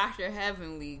before Dr.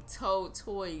 Heavenly told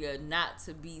Toya not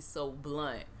to be so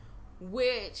blunt,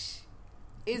 which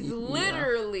is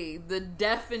literally the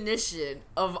definition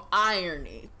of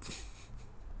irony.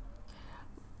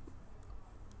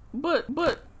 But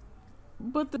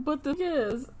the thing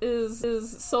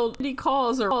is so he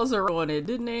calls her on it.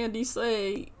 Didn't Andy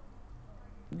say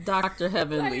Dr.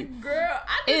 Heavenly? Like, girl,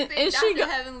 I just think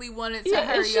Dr. Heavenly wanted to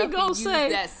hurry up and use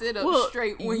that sit up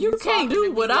straight when you can't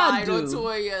do what I do.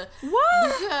 Toya.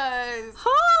 What? Because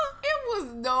it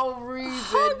was no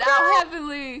reason. Now,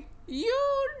 Heavenly, you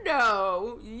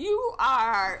know you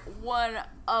are one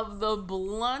of the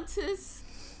bluntest,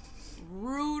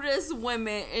 rudest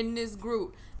women in this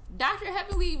group. Dr.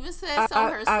 Heavenly even said so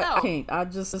herself. I can't.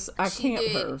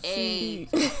 She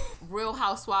did a Real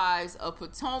Housewives of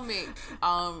Potomac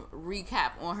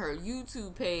recap on her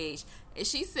YouTube page, and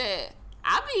she said,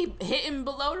 "I be hitting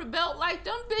below the belt like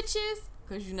them bitches,"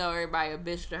 because you know everybody a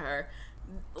bitch to her,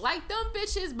 like them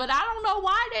bitches. But I don't know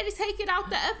why they take it out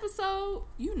the episode.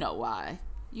 You know why?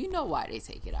 You know why they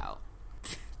take it out.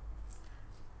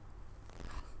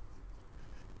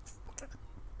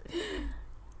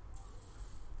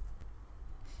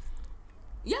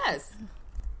 Yes,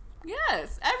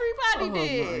 everybody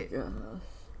did. Oh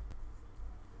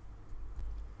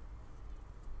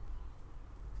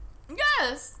my gosh.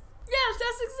 Yes,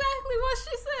 that's exactly what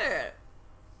she said.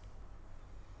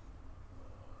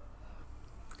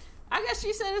 I guess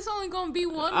she said it's only gonna be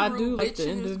one I group, do like bitch, the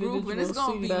in this group, and it's individual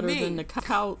gonna seat be better me. than the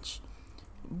couch.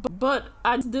 But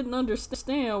I didn't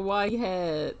understand why he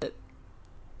had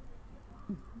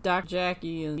Dr.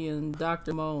 Jackie and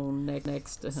Dr. Moan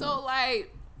next to him. So,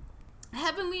 like,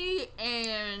 Heavenly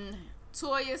and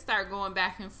Toya start going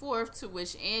back and forth, to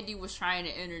which Andy was trying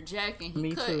to interject, and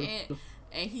he couldn't. Too.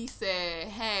 And he said,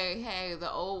 hey,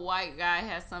 the old white guy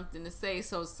has something to say.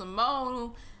 So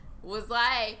Simone was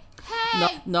like,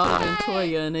 hey, and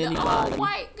Toya and anybody. The old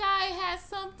white guy has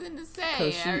something to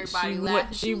say. And everybody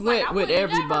laughed. She went like, with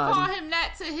everybody. I would never call him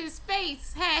that to his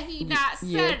face had he not said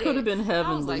it. Yeah, it could have been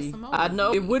Heavenly. I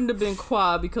know it wouldn't have been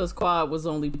Quad because Quad was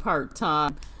only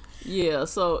part-time. Yeah,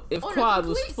 so if Quad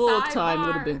was full-time, it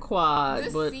would have been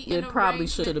Quad, but it probably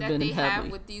should have been Heavy.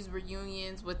 Have with these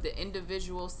reunions, with the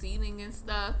individual seating and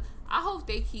stuff, I hope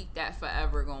they keep that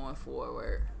forever going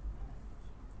forward.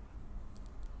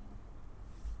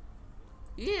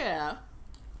 Yeah.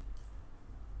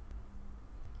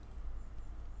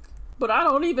 But I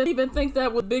don't even think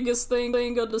that was the biggest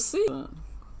thing of the season.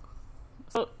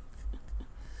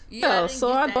 Yeah,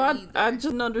 so I just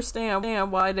didn't understand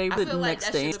why they didn't next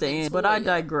stand, but I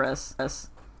digress.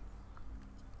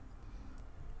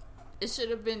 It should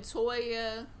have been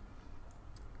Toya.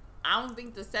 I don't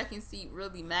think the second seat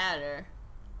really matter.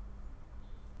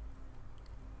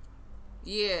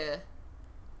 Yeah.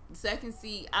 The second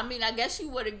seat, I mean, I guess you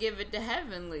would have given it to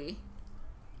Heavenly.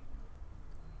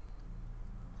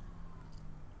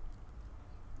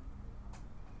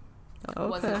 Okay.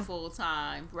 Wasn't full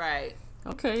time, right?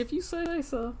 Okay, if you say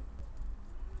so.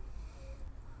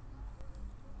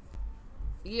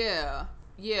 Yeah,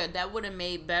 that would have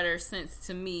made better sense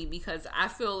to me, because I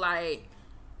feel like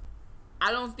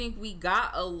I don't think we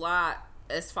got a lot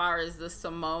as far as the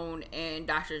Simone and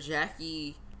Dr.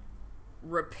 Jackie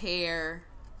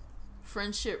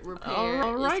friendship repair.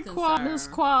 All right, Miss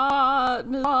Quad.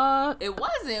 It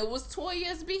wasn't. It was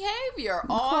Toya's behavior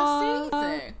all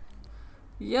season.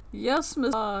 Yes,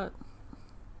 Miss Quad.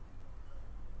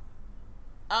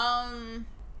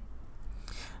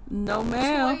 No,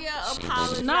 ma'am. Toya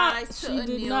apologized to Amelia.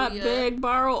 She did not beg,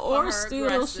 borrow, or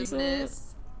steal, she said.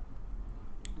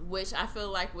 Which I feel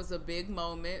like was a big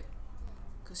moment,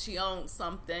 because she owned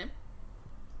something.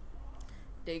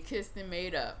 They kissed and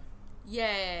made up.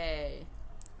 Yay.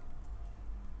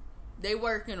 They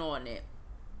working on it.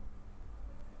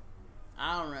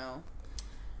 I don't know.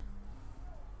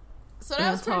 So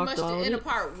that was pretty much the end of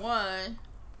part one.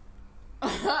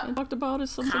 And talked about it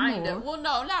some more. Well,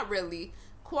 no, not really.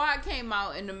 Quad came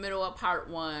out in the middle of part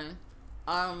one.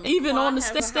 Even Quad on the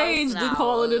stage, they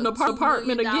call it an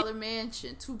apartment again. $2 million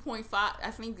mansion, 2.5.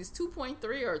 I think it's 2.3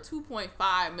 or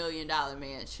 $2.5 million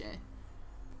mansion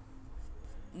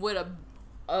with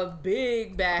a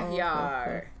big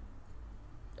backyard,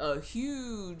 a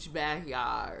huge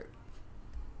backyard.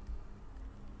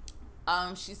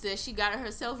 She said she got it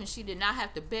herself and she did not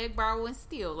have to beg, borrow, and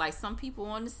steal like some people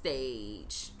on the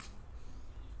stage.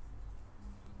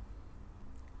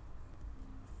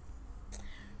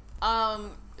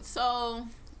 So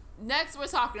next we're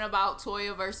talking about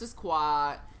Toya versus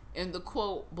Quad and the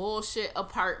quote bullshit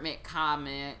apartment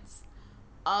comments.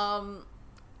 And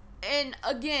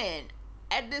again,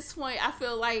 at this point, I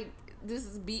feel like this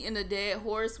is beating a dead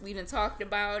horse. We done talked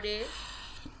about it.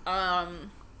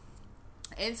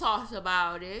 And talked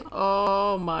about it.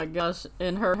 Oh my gosh.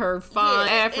 And her fine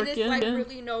African. And it's like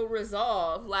really no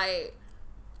resolve. Like,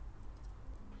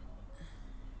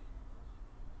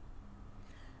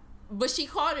 but she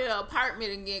called it an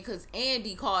apartment again because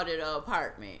Andy called it an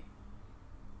apartment.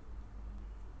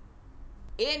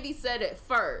 Andy said it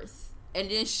first,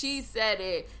 and then she said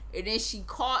it, and then she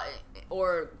caught it,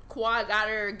 or Quad got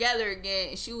her together again,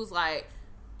 and she was like,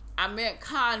 I meant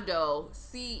condo.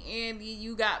 See, Andy,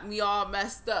 you got me all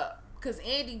messed up. Because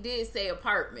Andy did say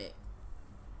apartment.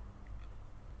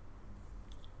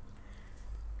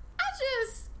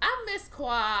 I miss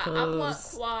Quad. I want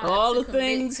Quad all to the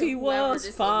things he was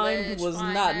fine was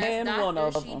not man one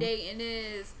of them. She dating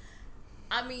is,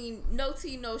 I mean, no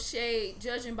tea, no shade.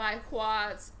 Judging by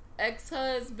Quad's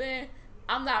ex-husband,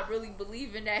 I'm not really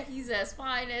believing that he's as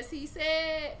fine as he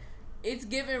said. It's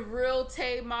giving real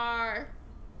Tamar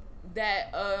that,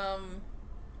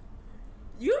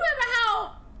 you remember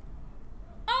how,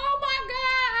 oh my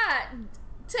God,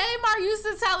 Tamar used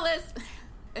to tell us,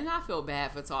 and I feel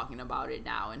bad for talking about it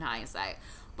now in hindsight,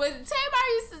 but Tamar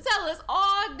used to tell us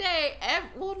all day,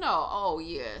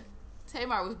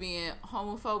 Tamar was being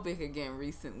homophobic again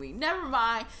recently. Never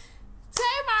mind.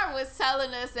 Tamar was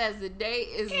telling us as the day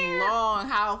is long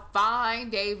how fine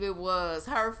David was.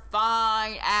 Her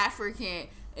fine African.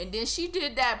 And then she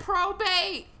did that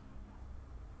probate.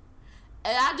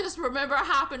 And I just remember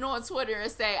hopping on Twitter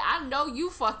and say, I know you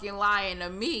fucking lying to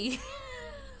me.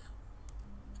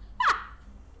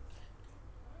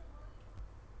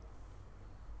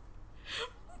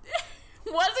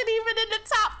 Wasn't even in the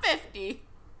top 50.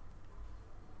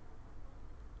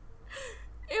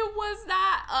 It was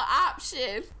not an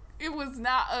option. It was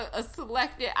not a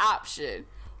selected option.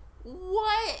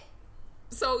 What?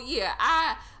 So yeah,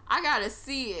 I gotta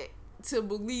see it to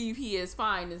believe he is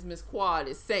fine, as Miss Quad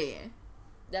is saying.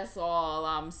 That's all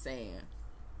I'm saying.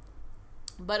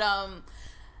 But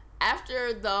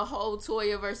after the whole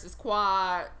Toya versus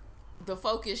Quad, the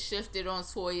focus shifted on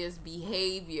Toya's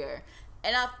behavior.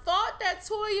 And I thought that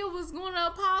Toya was going to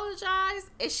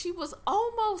apologize, and she was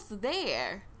almost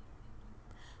there.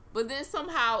 But then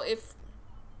somehow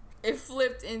it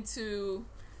flipped into,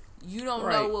 you don't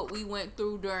know what we went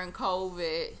through during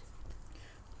COVID.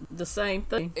 The same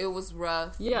thing. It was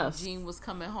rough. Yes. Eugene was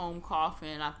coming home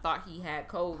coughing. I thought he had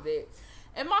COVID.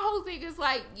 And my whole thing is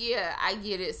like, yeah, I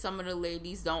get it. Some of the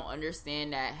ladies don't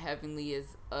understand that Heavenly is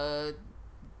a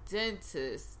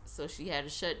dentist, so she had to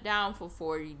shut down for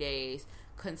 40 days.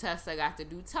 Contessa got to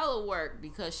do telework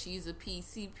because she's a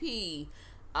PCP.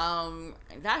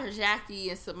 Dr. Jackie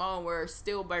and Simone were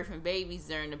still birthing babies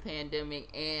during the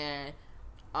pandemic, and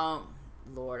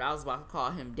Lord, I was about to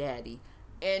call him daddy.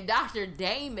 And Dr.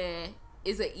 Damon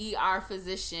is an ER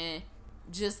physician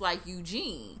just like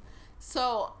Eugene.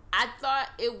 So I thought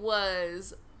it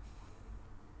was,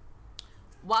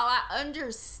 while I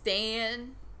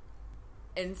understand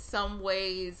in some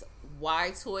ways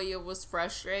why Toya was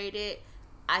frustrated,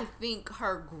 I think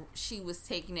she was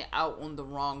taking it out on the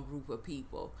wrong group of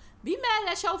people. Be mad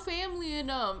that your family and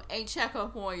them ain't check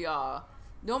up on y'all.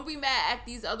 Don't be mad at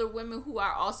these other women who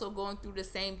are also going through the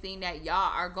same thing that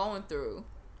y'all are going through.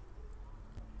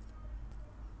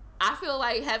 I feel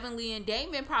like Heavenly and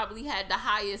Damon probably had the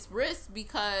highest risk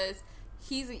because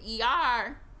he's an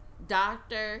ER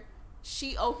doctor.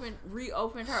 She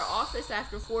reopened her office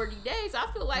after 40 days.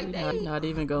 I feel like not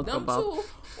even going to about two,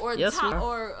 or yes,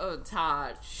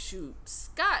 Todd,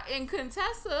 Scott and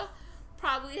Contessa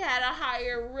probably had a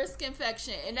higher risk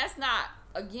infection, and that's not,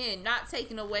 again, not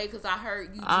taken away because I heard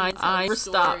Eugene I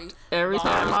stopped. Every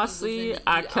time I see it,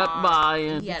 I kept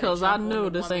buying because I knew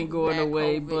this ain't going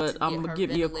away, but I'm gonna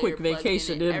give you a quick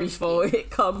vacation in before it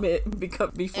come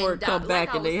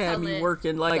back and they have me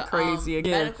working like crazy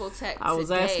again. I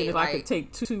was asking if I could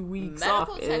take 2 weeks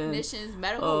off, and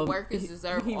medical workers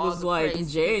deserve he all was the like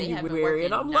praise January,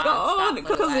 and I'm like, oh,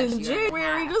 because in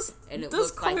January this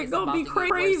COVID gonna be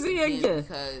crazy again.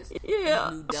 Yeah,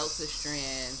 new Delta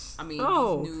strands. I mean,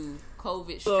 these new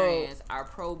COVID strands are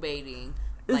probating.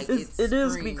 Like it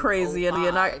is be crazy,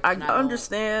 and I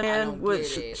understand what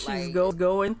she's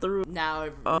going through. Now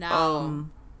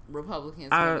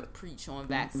Republicans want to preach on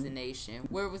vaccination.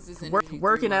 Where was this interview?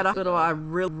 Working at a hospital, I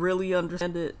really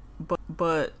understand it,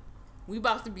 but we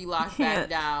about to be locked back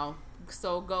down.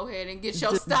 So go ahead and get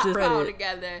your stuff out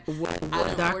together.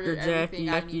 Dr.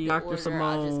 Jackie, Dr.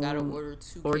 Simone,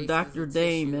 or Dr.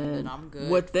 Damon,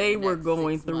 what they were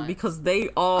going through, because they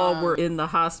all were in the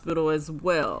hospital as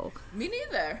well. Me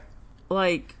neither.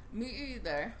 Me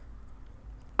either.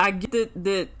 I get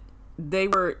that they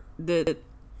were, that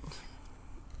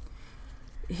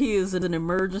he is an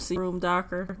emergency room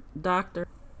doctor,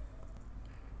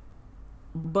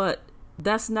 but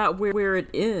that's not where it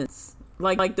ends.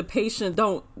 Like the patient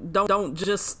don't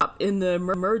just stop in the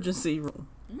emergency room.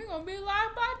 We're gonna be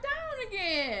locked back down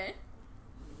again.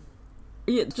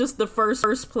 Yeah, just the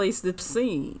first place that's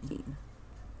seen.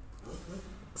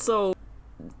 So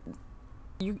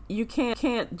you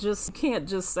can't just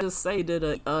say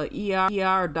that a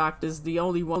ER doctor is the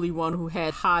only one who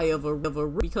had high of a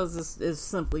because it's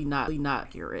simply not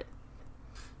accurate.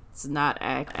 It's not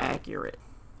accurate.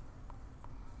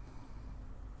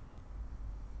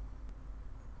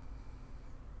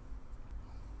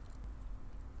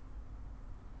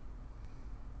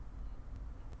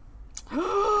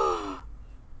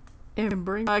 And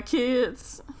bring my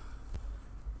kids.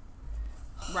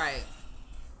 Right.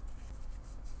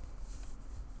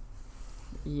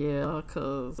 Yeah,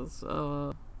 cause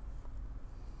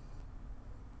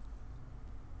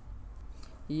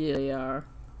yeah, they are.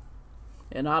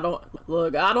 And I don't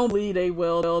believe they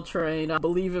well trained. I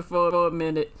believe it for a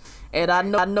minute, and I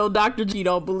know Dr. G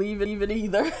don't believe it even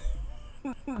either.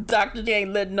 Dr. G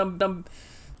ain't letting them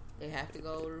They have to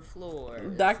go to the floor.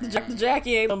 Dr.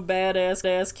 Jackie ain't some badass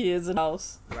ass kids in the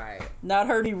house. Right. Not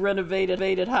her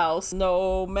renovated house.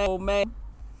 No, man. Oh, man.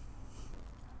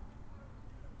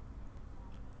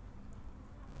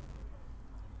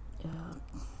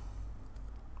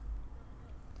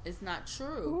 It's not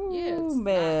true. Ooh, yeah, it's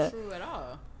man. not true at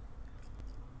all.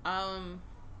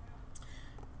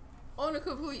 On a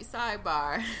complete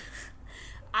sidebar,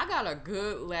 I got a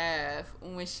good laugh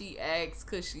when she asked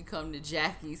could she come to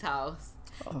Jackie's house,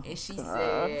 and she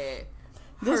said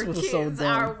her kids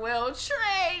are well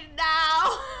trained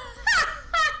now.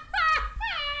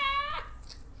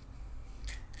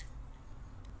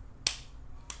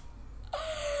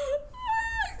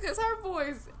 Because her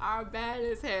boys are bad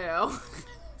as hell.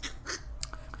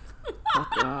 Oh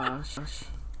gosh.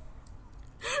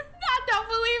 I don't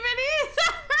believe it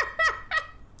either.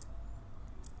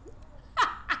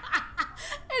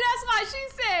 And that's why she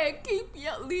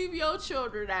said, leave your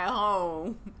children at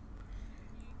home.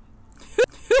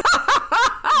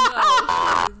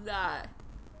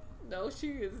 No, she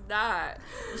is not.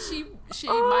 She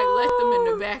might let them in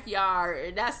the backyard,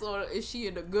 and that's on if she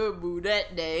in a good mood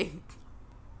that day.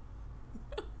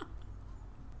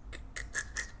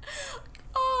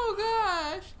 Oh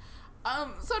gosh.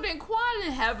 So then Quan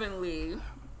and Heavenly.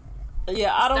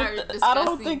 Yeah, I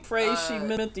don't think phrase she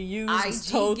meant to use is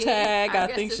toe tag. I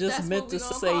think she just meant to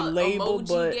say label,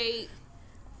 but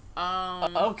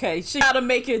okay, she gotta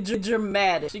make it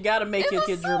dramatic. She gotta make it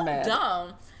get dramatic.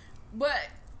 Dumb, but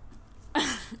in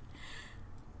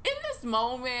this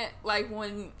moment, like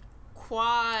when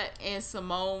Quad and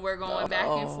Simone were going back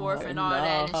and forth and all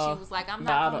that, and she was like, "I'm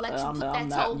not gonna let you put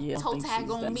that toe tag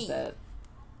on me."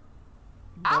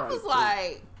 I was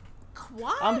like,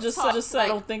 Quad. I'm just saying, I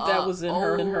don't think that was in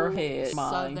her head.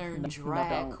 Southern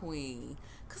drag queen.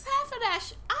 Cause half of that,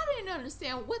 I didn't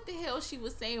understand what the hell she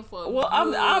was saying for. Well,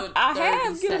 I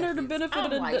have given her the benefit of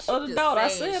the doubt. I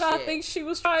said shit. I think she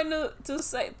was trying to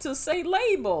say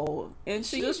label, and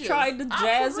she just tried to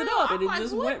jazz it up, and it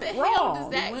just went wrong. What the hell does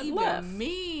that even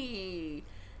mean?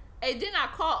 And then I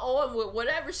caught on with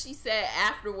whatever she said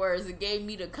afterwards. It gave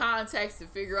me the context to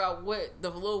figure out what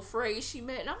the little phrase she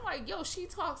meant. And I'm like, yo, she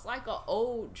talks like an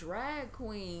old drag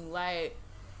queen. Like,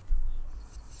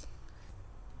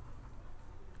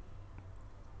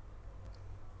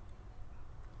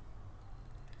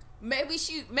 maybe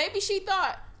she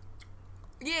thought,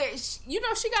 yeah,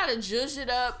 she got to judge it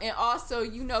up. And also,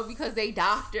 because they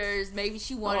doctors, maybe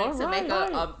she wanted to make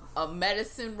a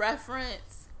medicine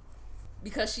reference.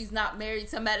 Because she's not married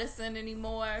to medicine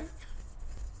anymore.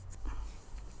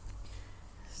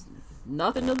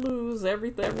 Nothing to lose,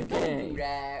 everything to gain.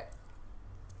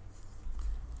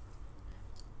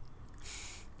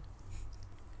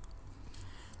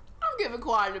 I'm giving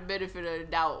Quad the benefit of the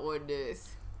doubt on this.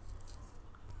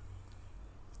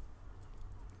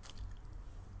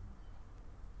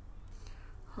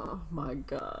 Oh my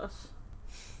gosh.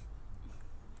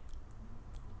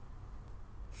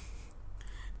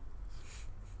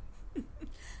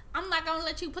 I'm not gonna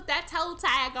let you put that toe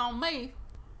tag on me.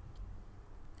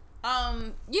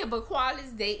 Yeah, but Quad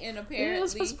is dating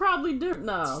apparently. Yeah, it's probably different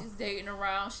now. She's dating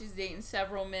around. She's dating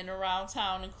several men around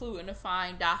town, including a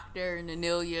fine doctor. And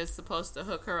Anelia is supposed to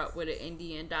hook her up with an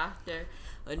Indian doctor.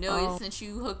 Anelia, since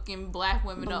you hooking black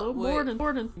women up with more than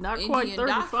not Indian quite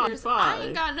 35. doctors, I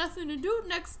ain't got nothing to do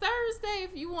next Thursday.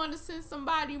 If you want to send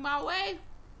somebody my way.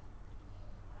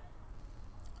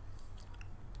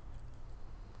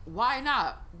 Why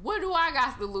not? What do I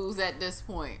got to lose at this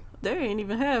point? They ain't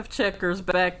even have checkers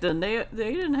back then. They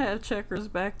didn't have checkers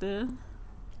back then.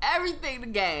 Everything the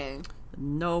game.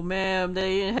 No, ma'am.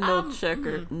 They didn't have no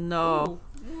checker. No.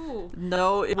 Ooh.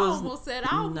 No, it was. I almost said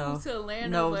I'll move to Atlanta.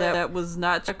 No, that was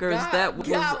not checkers. That was.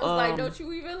 God was like, don't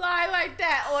you even lie like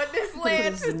that on this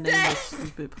land today.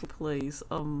 Stupid place.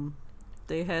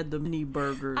 They had the mini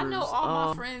burgers. I know all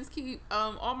my friends keep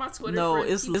all my Twitter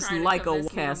friends keep it's trying like to a White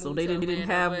Castle. They didn't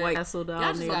have White Castle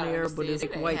down there, but it's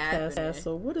like White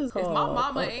Castle. What is it called? If my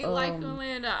mama ain't like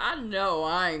Atlanta, I know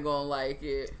I ain't gonna like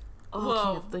it. I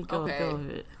can't think of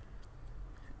it.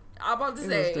 I'm about to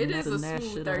say it is a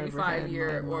smooth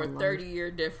 35-year or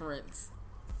 30-year difference.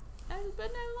 Has it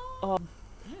been that long?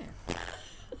 Yeah.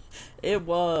 It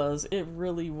was. It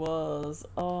really was.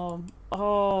 What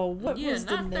was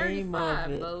the name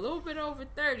of it? But a little bit over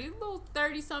 30. A little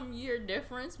 30-something year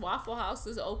difference. Waffle House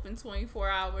is open 24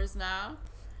 hours now.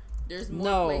 There's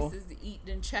more places to eat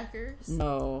than Checkers.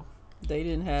 No. They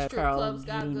didn't have strip Carl clubs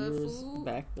got Jr.'s good food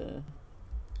back then.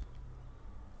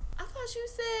 I thought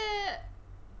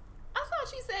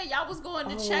you said y'all was going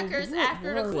to Checkers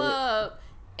after the club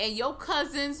and your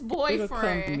cousin's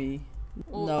boyfriend. Me.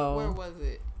 No. Where was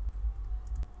it?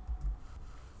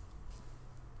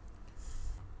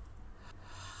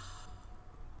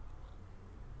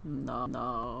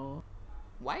 No.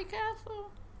 White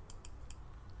Castle?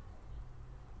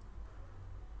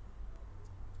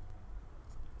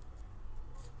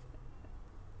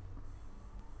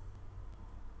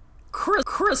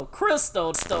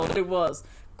 Crystal, it was.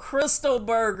 Crystal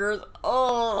burgers.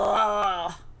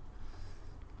 Oh.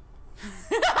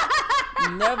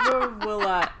 Never will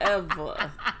I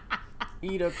ever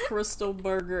eat a Crystal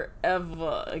burger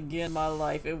ever again in my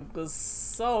life. It was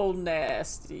so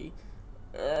nasty.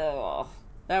 Ugh.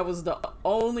 That was the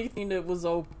only thing that was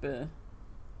open.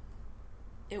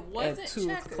 It wasn't at 2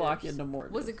 Checkers. o'clock in the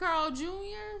morning. Was it Carl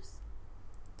Jr.'s?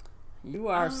 You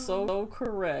are so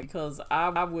correct, because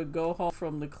I would go home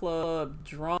from the club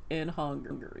drunk and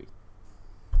hungry.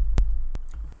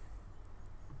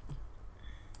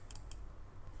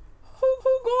 Who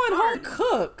going home to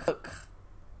cook?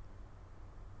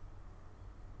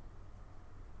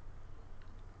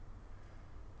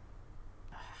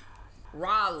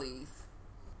 Raleigh's.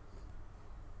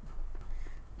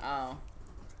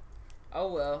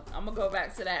 Oh well, I'm gonna go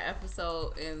back to that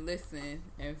episode and listen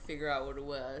and figure out what it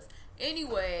was.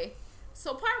 Anyway,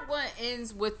 so part 1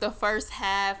 ends with the first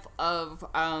half of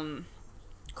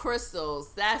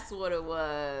Crystals. That's what it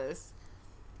was.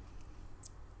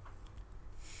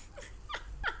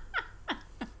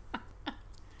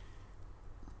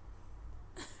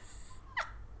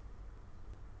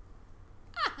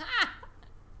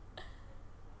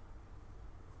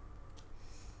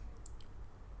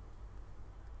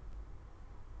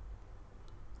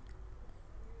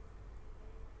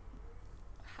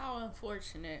 How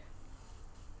unfortunate.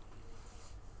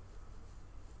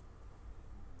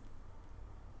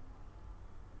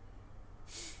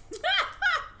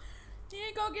 You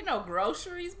ain't gonna get no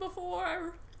groceries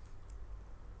before.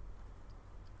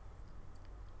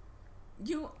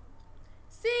 You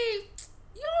see,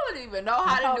 you don't even know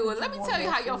how to do it. Let me tell you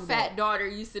how your fat daughter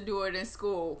used to do it in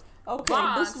school. Okay,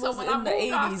 Bond. this was when in I the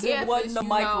moved off 80s. It wasn't a campus,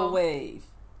 microwave.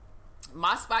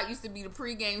 My spot used to be the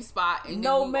pregame spot, and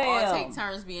No, then we all ma'am. take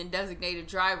turns being designated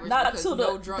drivers Not because till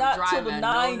no the- drunk not till driving. the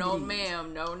No, 90s.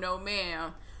 ma'am. No,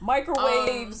 ma'am.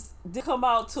 Microwaves did come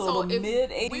out till So the if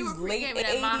mid we were 80s, late pre-gaming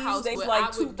at my 80s. house, They was what I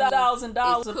like would do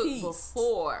 $2,000 is a cook piece.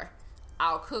 Before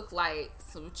I'll cook like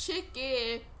some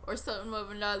chicken or something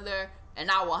of another, and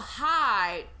I will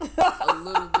hide a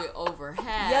little bit over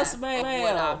half Yes, of ma'am.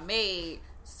 what I made,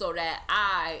 so that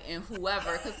I and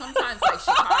whoever, because sometimes like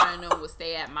Shakara and them would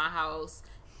stay at my house,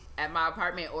 at my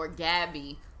apartment, or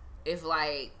Gabby, if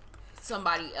like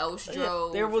somebody else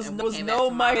drove. There was and no came back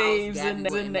to my house, microwaves Gabby in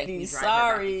wouldn't the make me 80s. drive her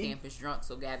back to Sorry. campus drunk,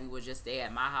 so Gabby would just stay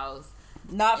at my house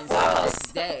Not for until the us.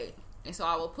 next day. And so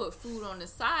I would put food on the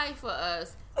side for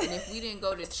us, and if we didn't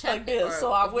go to check Like this, or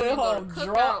so I if we went didn't go home to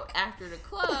drunk. cookout after the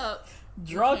club,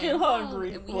 Drunk we and came home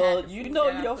hungry. and we Well, had the you food know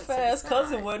that I your put to the fast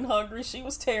cousin side. wasn't hungry. She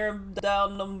was tearing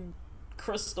down them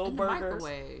Crystal in the burgers.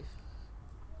 microwave.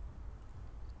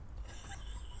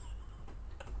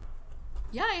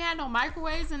 Y'all ain't had no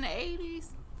microwaves in the 80s?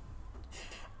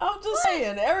 I'm just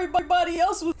saying, everybody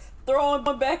else was throwing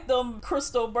back them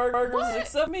Crystal burgers What?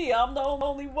 except me. I'm the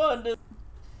only one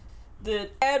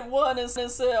that had one and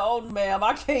said, "Oh, ma'am,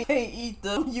 I can't eat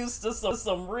them. I'm used to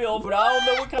some real food. I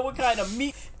don't know what kind of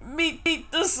meat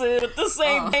this is, but this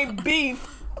ain't beef."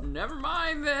 Never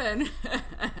mind then.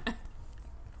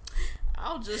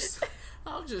 I'll just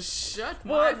shut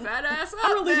my Well, fat ass up.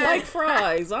 I really then. like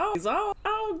fries. I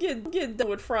don't get done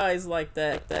with fries like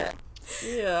that.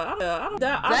 Yeah,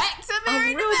 Back to I'm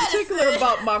Married to real particular Medicine.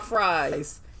 about my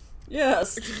fries.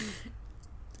 Yes.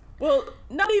 Well,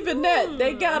 not even that.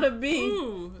 They gotta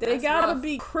be. They that's gotta rough.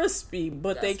 be crispy,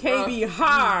 but they That's can't rough. be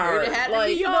hard. It had to Like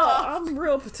be you know, soft. I'm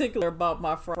real particular about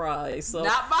my fries. So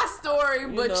Not my story, you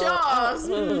but know, y'all's.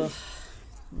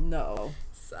 no.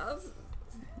 Sounds-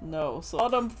 No, so all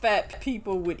them fat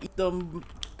people would eat them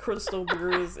Crystal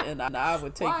burgers, and I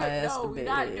would take my What? ass No, to we're bed.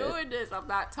 not doing this. I'm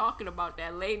not talking about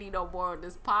that lady no more on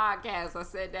this podcast. I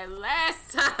said that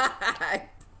last time.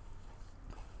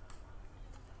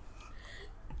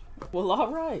 Well,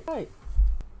 all right. All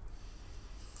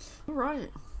right.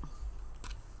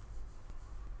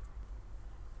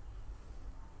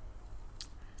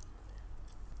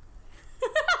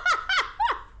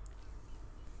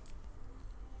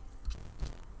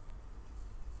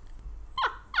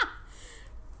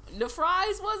 The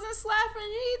fries wasn't slapping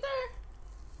either.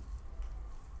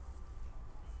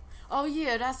 Oh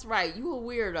yeah, that's right. You a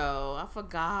weirdo. I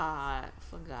forgot.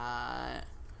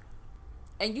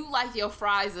 And you like your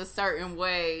fries a certain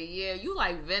way. Yeah, you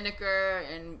like vinegar,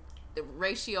 and the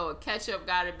ratio of ketchup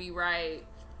gotta be right.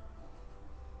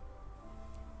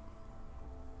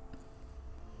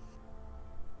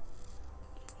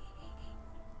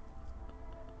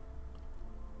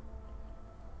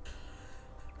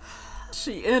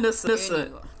 She innocent.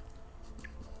 Anyway.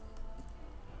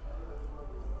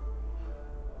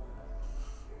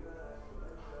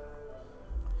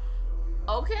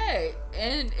 Okay,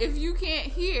 and if you can't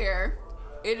hear,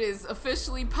 it is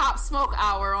officially Pop Smoke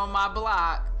Hour on my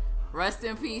block. Rest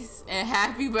in peace and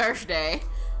happy birthday.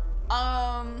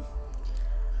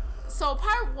 So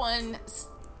part 1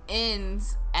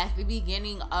 ends at the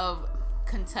beginning of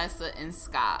Contessa and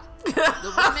Scott. The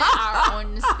women are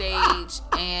on the stage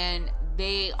and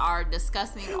they are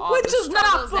discussing all the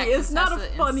struggles that Contessa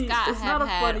and Scott have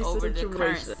had over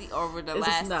the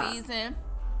last season.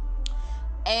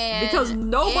 And because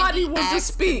nobody went to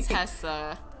speak.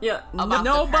 Contessa about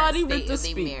nobody went to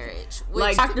speak. Marriage,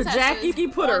 like Dr. Jackie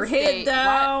put her head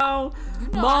down.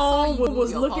 Mom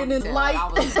was looking in light.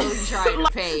 I was really trying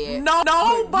to pay it.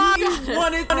 Nobody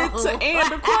wanted to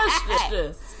answer the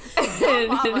question.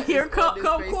 And here come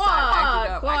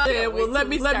Quad. Well, let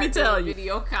me tell you.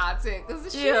 Video content,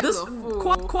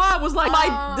 Quad was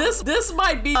like this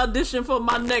might be audition for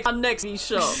my next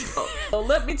show. So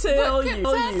let me tell you.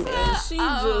 And she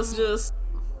just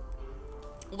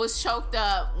was choked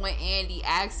up when Andy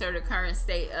asked her the current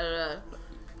state of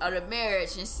the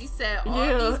marriage, and she said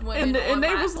all these women and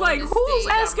they was like, who's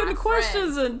asking the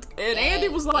questions? And Andy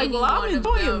was like, well, I'm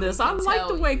enjoying this. I like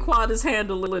the way Quad is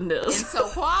handling this. And so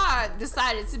Quad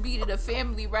decided to be the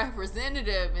family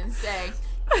representative and say,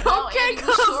 well, okay, Andy,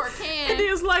 we sure can. And he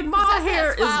was like, my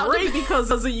hair is gray because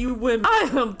of you women. I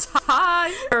am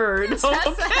tired.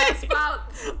 Okay?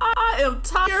 I am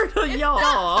tired of y'all.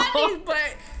 Not funny,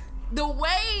 but the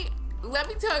way, let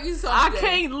me tell you something. I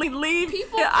can't leave.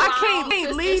 I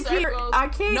can't leave here. I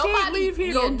can't leave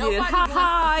here. Don't get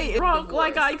high, drunk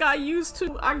like I used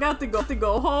to. I got to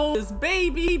go home. This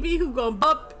baby who gonna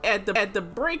up at the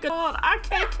break of dawn. I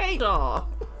can't y'all.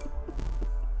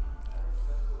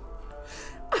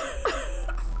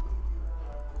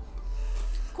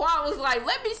 Quad was like,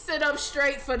 let me sit up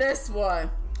straight for this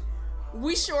one.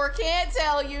 We sure can't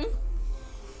tell you.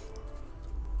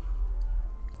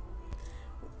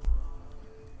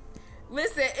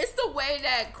 Listen, it's the way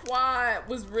that Quad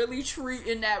was really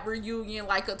treating that reunion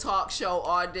like a talk show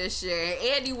audition.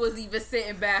 Andy was even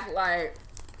sitting back like,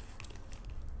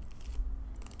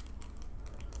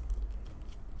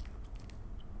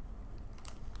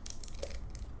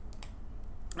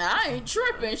 I ain't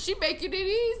tripping. She making it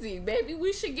easy. Maybe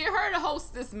we should get her to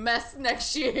host this mess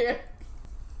next year.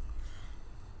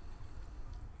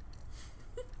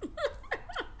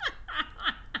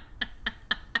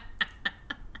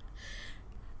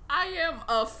 I am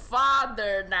a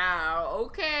father now,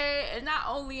 okay? And not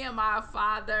only am I a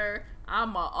father,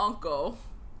 I'm an uncle.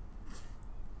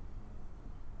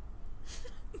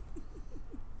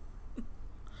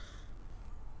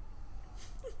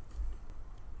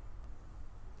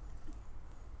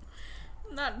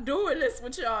 I'm not doing this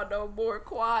with y'all no more,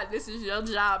 Quad. This is your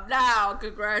job now.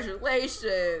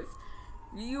 Congratulations.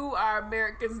 You are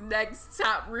America's Next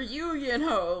Top Reunion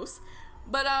host.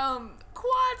 But,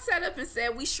 Quad sat up and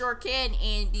said, we sure can,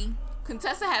 Andy.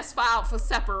 Contessa has filed for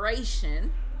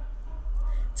separation.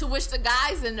 To which the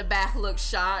guys in the back looked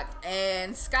shocked.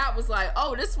 And Scott was like,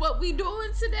 oh, this what we doing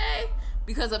today?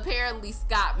 Because apparently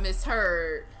Scott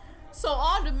misheard. So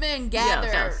all the men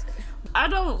gathered. Yes. I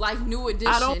don't like New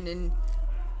Edition and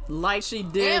like she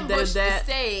did ambushed that.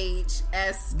 the stage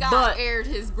as Scott aired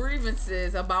his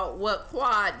grievances about what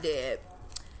Quad did.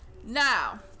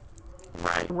 Now,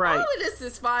 right. all of this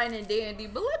is fine and dandy,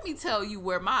 but let me tell you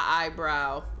where my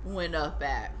eyebrow went up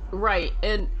at. Right,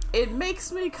 and it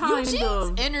makes me kind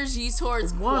Eugene's energy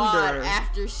towards Quad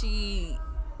after she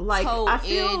told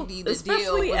Andy the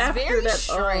deal was very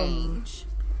strange.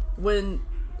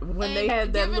 When they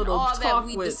had that little talk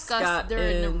with Scott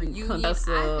during and the reunion,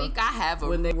 Contessa, I think I have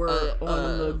when they were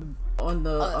on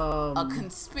a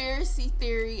conspiracy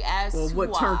theory as to what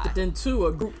why. turned it into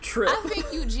a group trip. I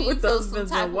think Eugene feels some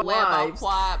type of way about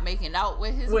Quad making out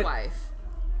with his wife.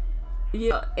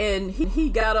 Yeah, and he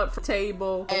got up from the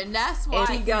table, and that's why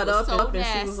he got up so and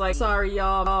she was like, "Sorry,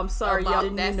 y'all. I'm sorry, y'all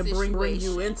didn't mean to bring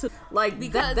you into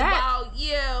because that."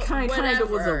 Kind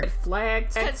of was a red flag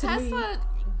to me. Contessa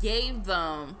gave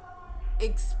them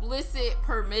explicit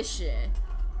permission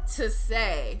to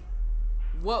say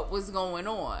what was going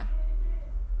on.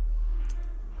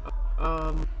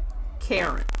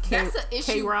 Karen. That's an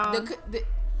issue. K-Ron?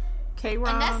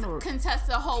 And that's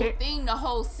Contessa's whole thing the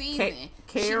whole season.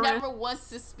 Karen? She never wants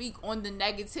to speak on the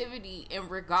negativity in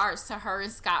regards to her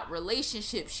and Scott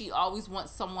relationship. She always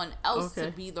wants someone else to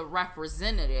be the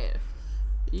representative.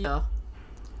 Yeah.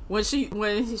 When she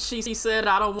said,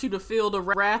 I don't want you to feel the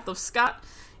wrath of Scott.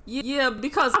 Yeah,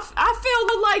 because I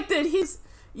feel like that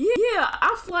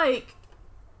I feel like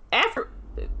after,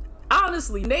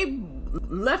 honestly, they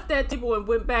left that table and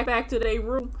went back to their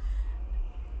room.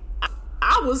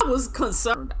 I was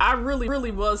concerned. I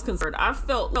really was concerned. I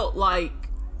felt like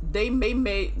they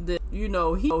made that, you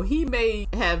know, he may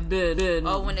have been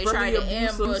when they tried to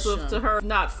ambush him to her,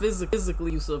 not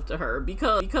physically abusive to her,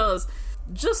 because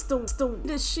just the way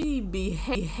that she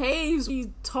behaves,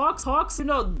 she talks, you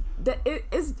know, that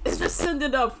it's just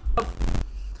sending up.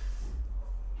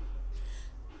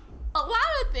 A lot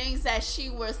of things that she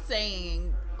was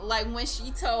saying, like when she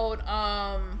told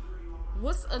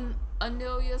what's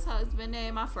Anilia's husband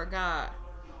name? I forgot.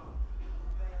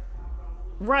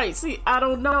 Right. See, I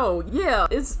don't know. Yeah,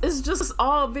 it's just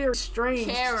all very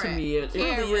strange Karen, to me. It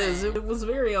really is. It was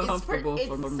very uncomfortable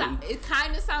for me. It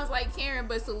kind of sounds like Karen,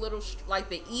 but it's a little like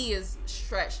the E is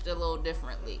stretched a little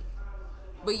differently.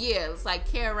 But yeah, it's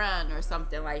like Karen or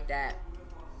something like that.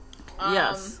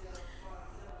 Yes.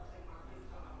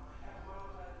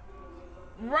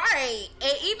 Right.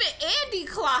 And even Andy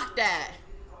clocked that.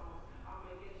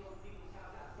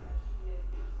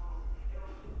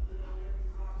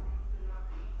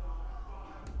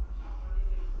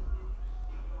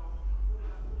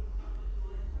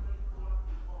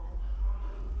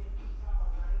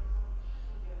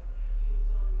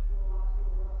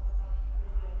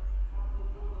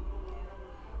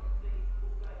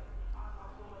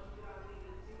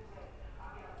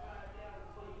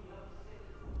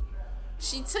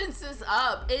 She tenses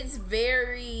up. It's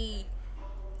very...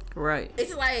 Right.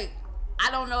 It's like, I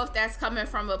don't know if that's coming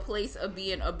from a place of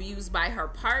being abused by her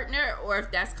partner, or if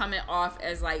that's coming off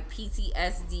as like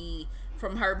PTSD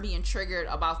from her being triggered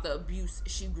about the abuse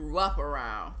she grew up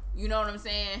around. You know what I'm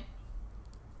saying?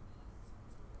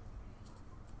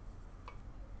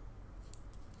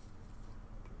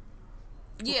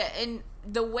 Yeah, and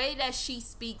the way that she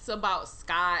speaks about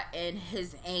Scott and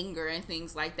his anger and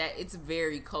things like that, it's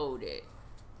very coded.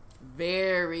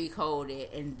 Very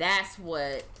coded. And that's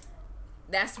what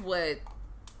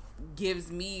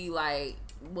gives me, like,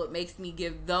 what makes me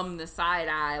give them the side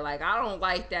eye. Like, I don't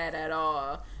like that at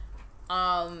all.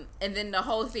 And then the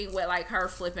whole thing with, like, her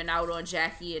flipping out on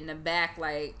Jackie in the back,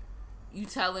 like, you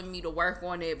telling me to work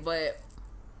on it, but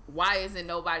why isn't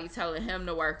nobody telling him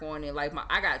to work on it? Like,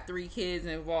 I got 3 kids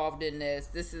involved in this.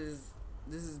 This is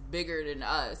bigger than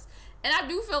us. And I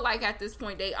do feel like at this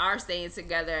point they are staying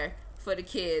together for the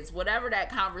kids. Whatever that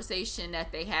conversation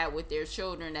that they had with their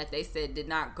children that they said did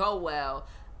not go well,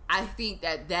 I think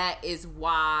that is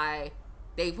why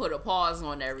they put a pause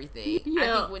on everything.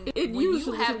 Yeah, I think when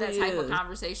you have that type of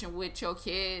conversation with your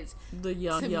kids, the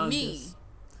youngest. Me,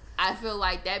 I feel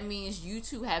like that means you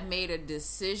two have made a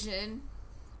decision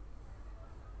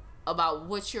about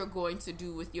what you're going to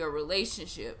do with your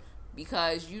relationship,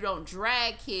 because you don't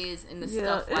drag kids into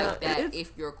stuff like that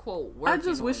if you're quote working. I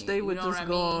just wish they would just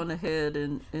go on ahead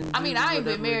and I mean, I ain't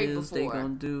been married before.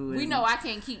 We know I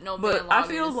can't keep no man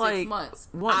longer than 6 months.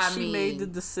 Once she made the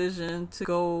decision to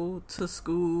go to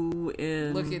school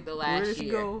and look at the last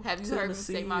year. Go? Have you heard me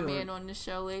say my man on the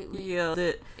show lately? Yeah,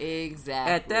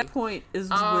 exactly. At that point is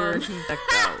where he backed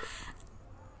out.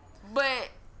 But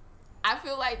I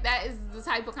feel like that is the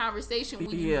type of conversation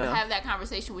when you have that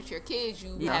conversation with your kids,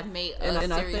 you have made a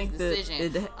serious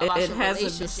decision about your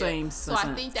relationship. The same sense. So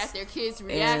I think that their kids'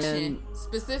 reaction,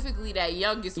 specifically that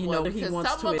youngest one, because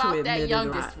something about that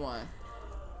youngest one.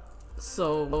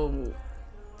 So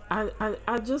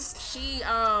I just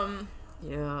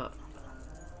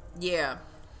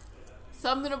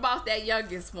something about that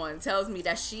youngest one tells me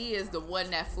that she is the one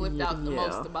that flipped out the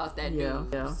most about that news.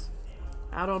 Yeah.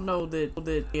 I don't know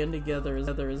that being together is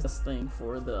this thing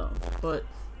for them, but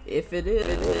if it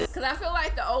is, because I feel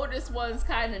like the oldest ones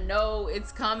kind of know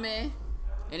it's coming,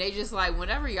 and they just like,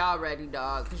 whenever y'all ready,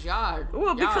 dog, because y'all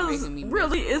making me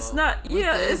really it's not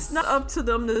it's not up to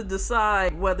them to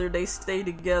decide whether they stay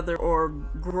together or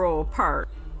grow apart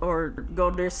or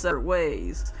go their separate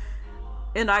ways,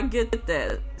 and I get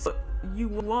that. So you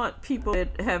want people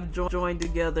that have joined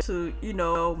together to, you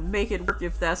know, make it work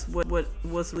if that's what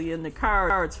was really in the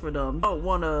cards for them. You don't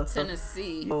want to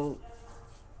Tennessee. You know,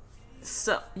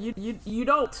 so you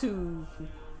don't to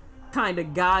kind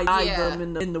of guide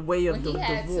them in the way of the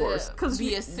divorce, because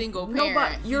be a single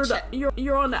parent.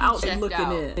 You're on the outside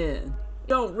looking in. You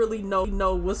don't really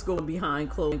know what's going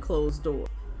behind closed doors.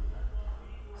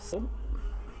 So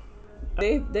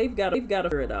they've got to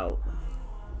figure it out.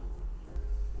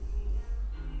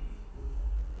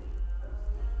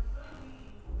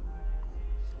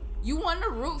 You want to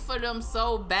root for them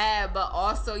so bad, but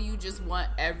also you just want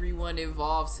everyone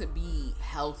involved to be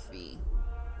healthy.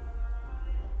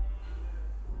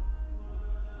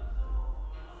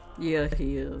 Yeah,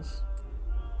 he is.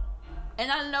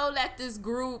 And I know that this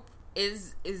group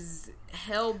is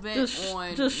hell bent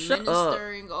on just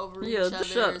ministering over each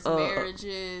other's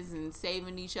marriages and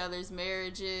saving each other's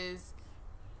marriages.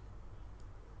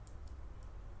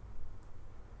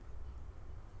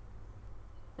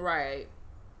 Right.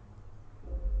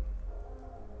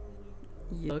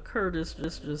 Yeah, Curtis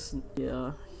just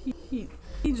yeah. He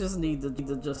just needs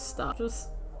to just stop. Just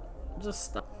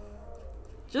stop.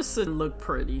 Just sit and look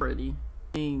pretty.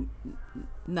 I mean,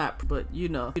 not, but you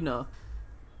know.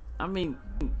 I mean,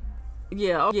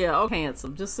 yeah,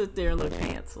 handsome. Just sit there and look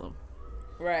handsome.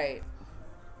 Right.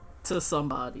 To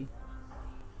somebody.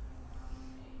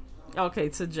 Okay,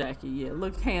 to Jackie, yeah.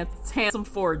 Look handsome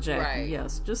for Jackie, right.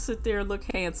 Yes. Just sit there and look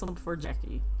handsome for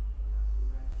Jackie.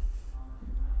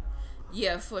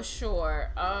 Yeah, for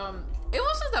sure. It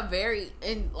was just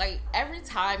every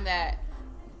time that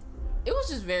it was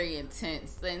just very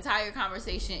intense. The entire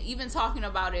conversation, even talking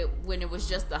about it when it was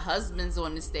just the husbands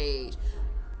on the stage.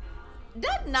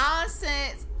 That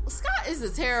nonsense. Scott is a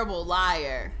terrible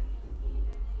liar.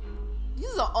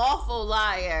 He's an awful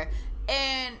liar.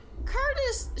 And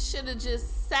Curtis should have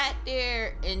just sat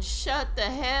there and shut the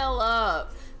hell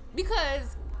up.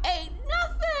 Because ain't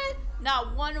nothing,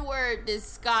 not one word did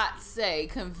Scott say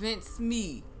convinced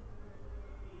me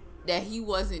that he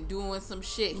wasn't doing some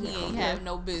shit he ain't have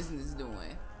no business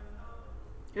doing.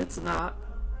 It's not.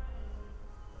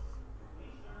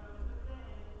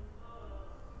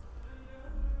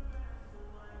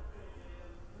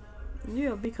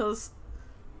 Yeah, because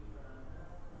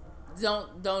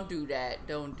don't do that.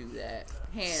 Don't do that.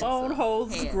 Simone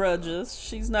holds grudges.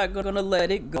 She's not gonna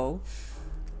let it go,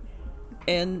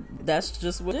 and that's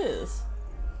just what it is.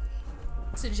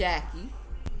 To Jackie.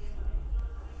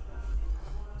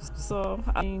 So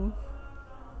I mean,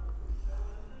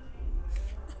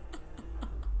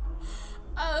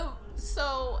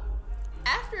 so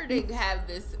after they have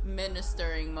this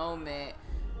ministering moment,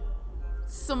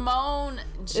 Simone,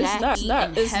 Jackie,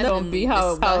 and Heavenly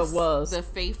discuss the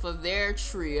faith of their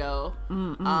trio.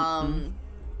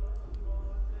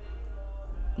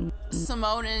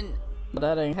 Simone and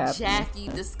that ain't happening. Jackie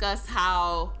discuss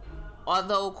how,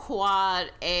 although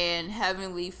Quad and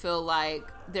Heavenly feel like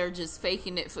they're just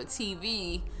faking it for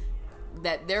TV,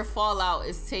 that their fallout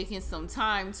is taking some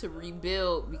time to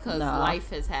rebuild because life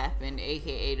has happened,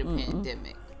 aka the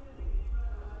pandemic.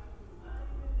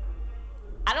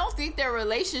 I don't think their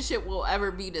relationship will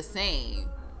ever be the same.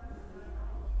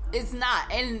 It's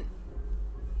not. And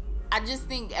I just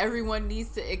think everyone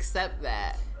needs to accept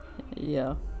that.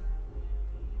 Yeah.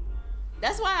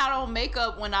 That's why I don't make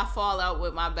up when I fall out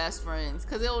with my best friends.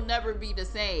 Because it'll never be the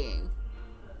same.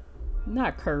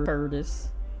 Not Curtis.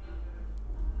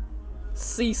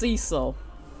 Cecil.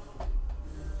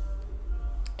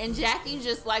 And Jackie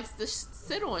just likes to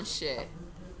sit on shit.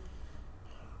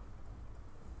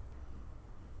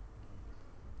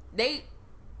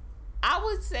 I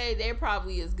would say they're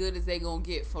probably as good as they gonna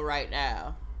get for right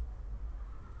now.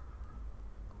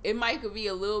 It might could be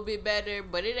a little bit better,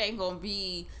 but it ain't gonna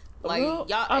be like y'all.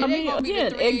 It ain't gonna be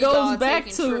the three it goes back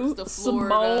to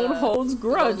Simone holds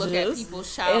grudges,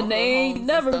 and they ain't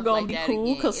never gonna be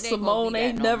cool because Simone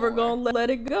ain't never gonna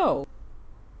let it go.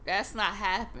 That's not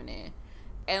happening.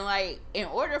 And in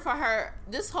order for her,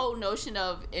 this whole notion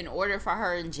of in order for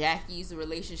her and Jackie's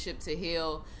relationship to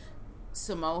heal,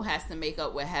 Simone has to make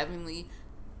up with Heavenly.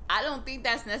 I don't think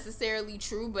that's necessarily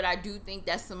true, but I do think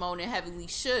that Simone and Heavenly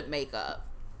should make up.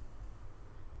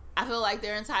 I feel like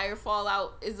their entire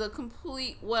fallout is a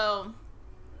complete, we're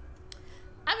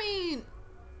gonna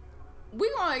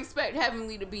expect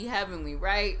Heavenly to be Heavenly,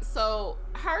 right? So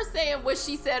her saying what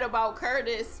she said about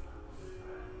Curtis,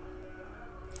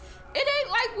 it ain't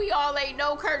like we all ain't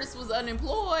know Curtis was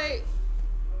unemployed.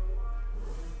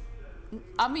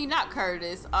 Not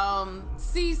Curtis.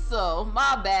 Cecil.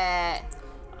 My bad.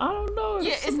 I don't know.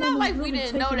 Yeah, it's not like we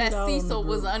didn't know that Cecil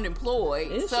was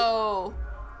unemployed. So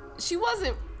she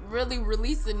wasn't really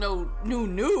releasing no new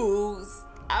news.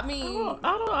 I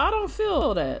don't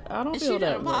feel that. I don't feel that. She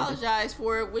didn't apologize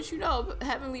for it, which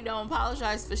Heavenly don't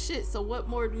apologize for shit. So what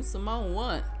more do Simone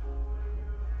want?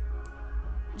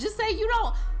 Just say you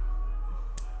don't.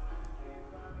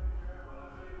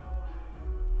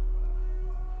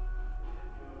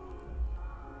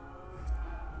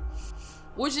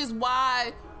 Which is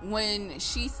why when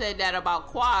she said that about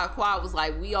Quad was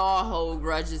like, we all hold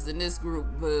grudges in this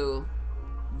group, boo.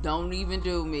 Don't even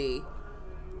do me.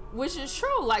 Which is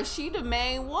true. She the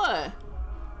main one.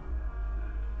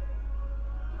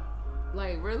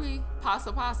 Really?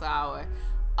 Pasa hour.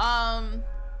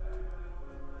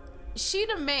 She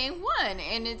the main one.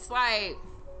 And it's I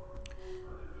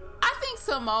think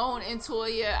Simone and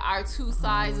Toya are two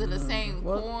sides of the same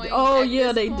coin. Oh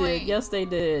yeah, they did. Yes, they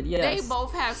did. Yes, they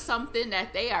both have something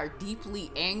that they are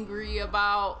deeply angry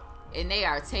about, and they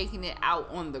are taking it out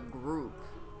on the group.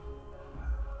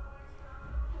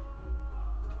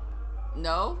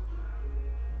 No?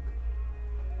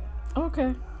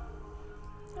 Okay.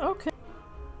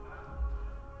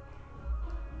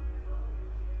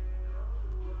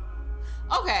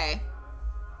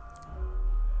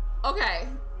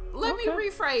 Let me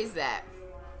rephrase that.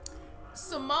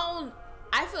 Simone,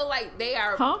 I feel like they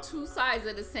are two sides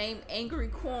of the same angry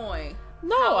coin.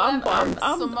 No, I'm agreeing.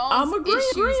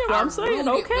 I'm saying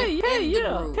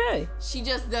okay. She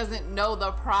just doesn't know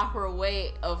the proper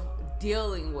way of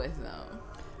dealing with them.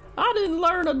 I didn't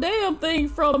learn a damn thing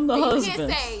from the husband. You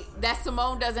can't say that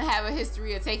Simone doesn't have a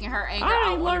history of taking her anger I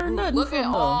out ain't on learned the group. nothing Look from at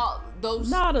them. all those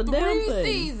Not a damn 3 thing.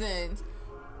 seasons.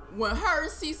 When her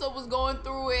Cecil was going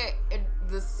through it, and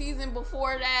the season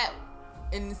before that,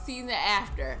 and the season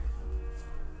after.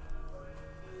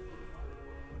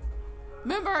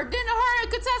 Remember, didn't her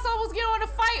and Contessa was getting on a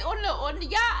fight on the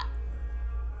yacht?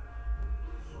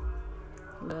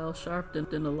 Well,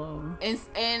 Sharpton alone.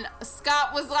 And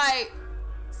Scott was like,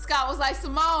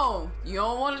 Simone, you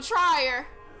don't want to try her.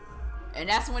 And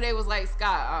that's when they was like,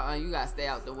 Scott, you gotta stay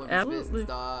out the women's business,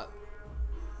 dog.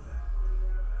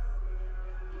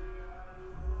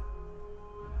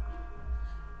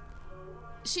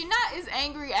 She not as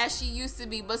angry as she used to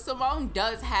be, but Simone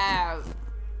does have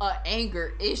an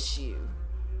anger issue.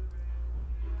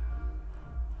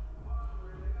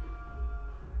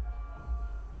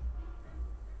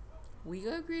 We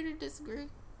could agree to disagree.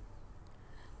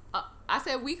 I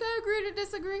said we could agree to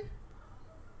disagree.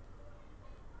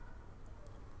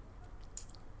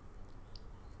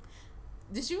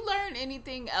 Did you learn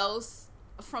anything else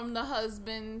from the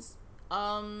husband's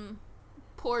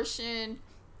portion,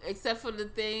 except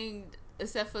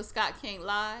for Scott can't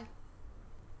lie?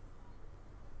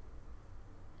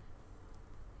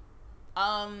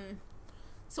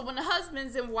 So when the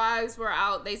husbands and wives were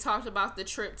out, they talked about the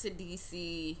trip to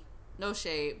DC. No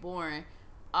shade, boring.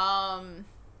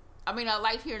 I mean, I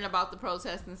liked hearing about the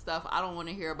protests and stuff. I don't want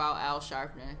to hear about Al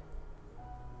Sharpton.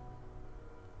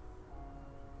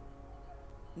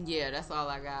 Yeah, that's all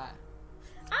I got.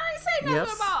 I ain't say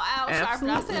nothing about Al Sharpton.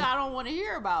 I said I don't want to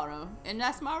hear about him, and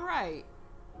that's my right.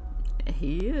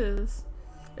 He is.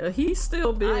 He's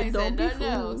still big. I ain't Don't said be nothing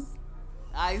fooled. else.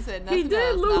 I ain't said nothing else. He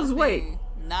did lose weight.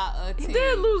 Not a team. He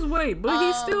did lose weight, but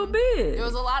he's still big. There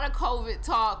was a lot of COVID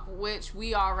talk, which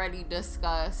we already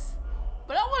discussed.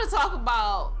 But I want to talk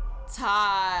about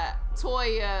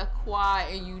Toya,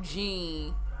 Quad, and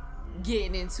Eugene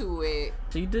getting into it.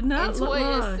 She did not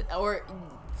lie. Or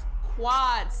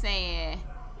Quad saying,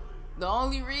 the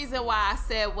only reason why I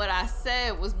said what I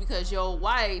said was because your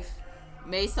wife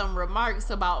made some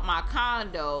remarks about my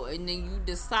condo, and then you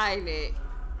decided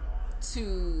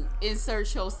to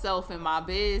insert yourself in my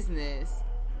business,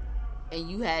 and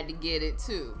you had to get it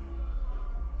too.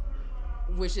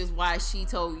 Which is why she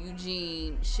told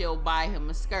Eugene she'll buy him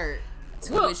a skirt.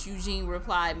 To which Eugene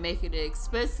replied, make it an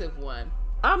expensive one.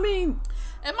 I mean,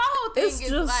 and my whole thing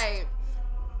is like,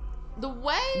 the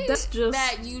way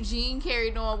that Eugene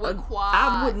carried on with Quad,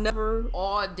 I would never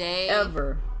all day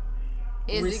ever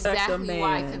is exactly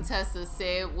why Contessa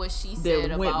said what she said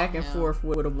went about back and him forth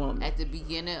with a woman at the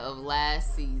beginning of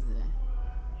last season.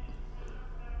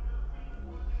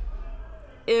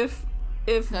 If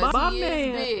my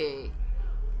man big,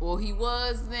 well, he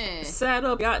was then sat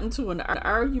up, got into an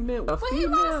argument with a female, he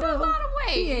lost a lot of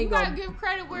weight. You gotta give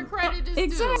credit where credit is due.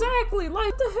 Exactly.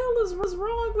 Like, the hell is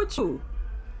wrong with you?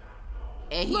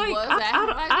 And he was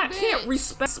acting like a bitch. I can't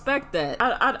respect that.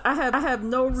 I have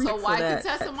no reason for that. So why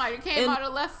Contessa might have came out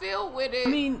of left field with it? I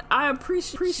mean, I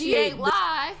appreciate she ain't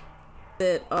lie.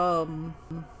 That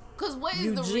because what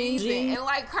is the Eugene reason? And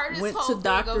like Curtis went whole to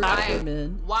Dr.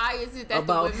 Ackerman, why is it that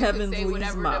about the women can say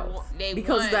whatever they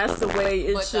because want, that's the way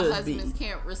it but should the husbands be.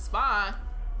 Can't respond.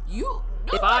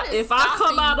 If I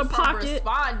come out of pocket,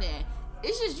 responding.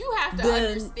 It's just you have to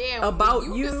understand about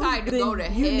when you decide to go to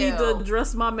hell. You need to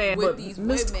address my man. But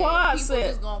Miss Quad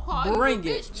said, "Bring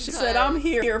it." She said, "I'm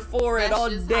here for it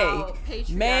all day.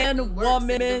 Man,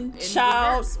 woman,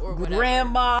 child,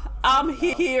 grandma. I'm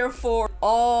here for it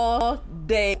all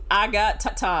day. I got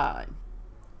time."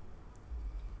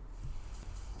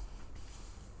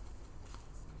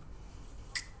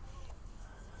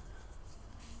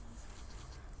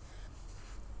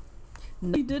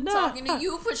 He did not. Talking to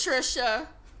you, Patricia.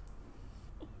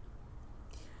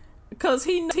 Because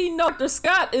he know Dr.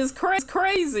 Scott is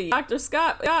crazy. Dr.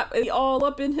 Scott got all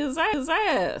up in his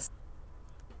ass.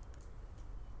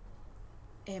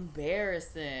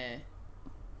 Embarrassing.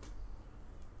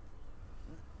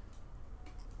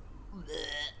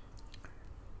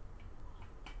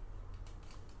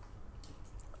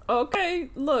 Okay,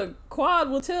 look, Quad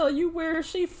will tell you where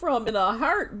she from in a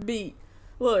heartbeat.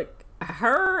 Look,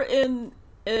 her and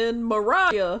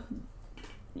Mariah,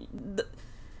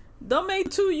 them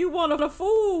ain't two you want to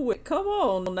fool with. Come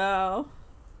on now.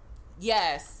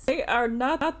 Yes. They are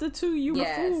not the two you want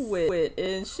to fool with.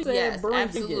 And she said, yes, bring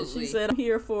absolutely. it. She said, I'm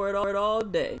here for it all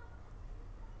day.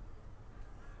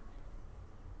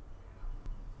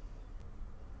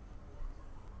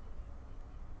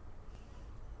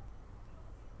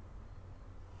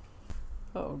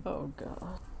 Oh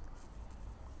God.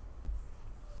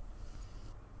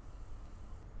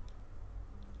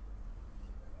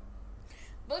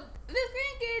 But the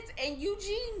thing is, and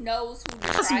Eugene knows who to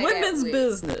That's try women's that with.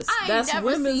 business. I ain't That's never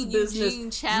women's seen business. Eugene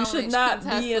You challenge should not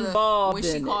Contessa be involved when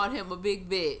in she it. called him a big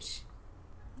bitch.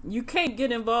 You can't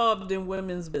get involved in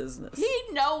women's business. He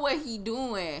know what he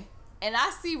doing, and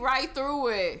I see right through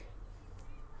it.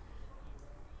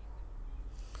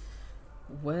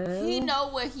 Well, He know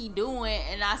what he doing,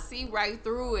 and I see right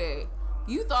through it.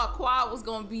 You thought Quad was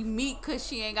gonna be meek because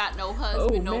she ain't got no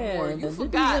husband no more. You Did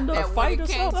forgot they end up that when fighting it or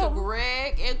came to something?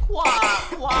 Greg and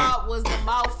Quad was the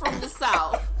mouth from the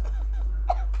south.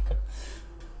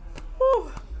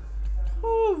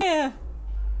 Oh man.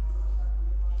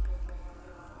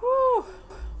 Whew.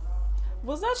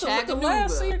 Was that the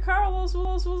last scene Carlos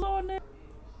was on there?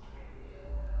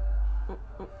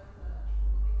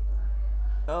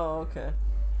 Oh, okay.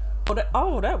 That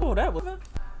was.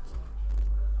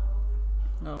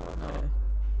 No.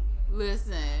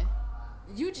 Listen,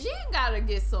 Eugene gotta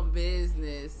get some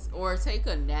business or take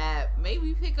a nap.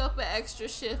 Maybe pick up an extra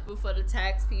shift before the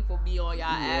tax people be on y'all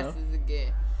asses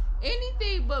again.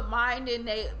 Anything but minding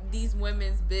these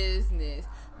women's business,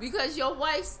 because your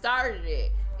wife started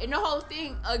it. And the whole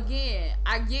thing, again,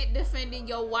 I get defending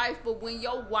your wife, but when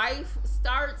your wife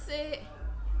starts it,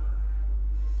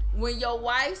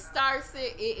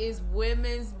 it is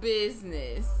women's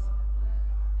business.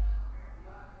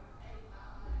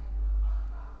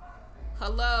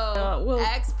 Hello.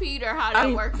 Ask Peter how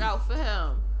that worked out for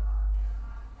him.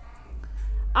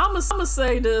 I'ma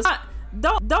say this.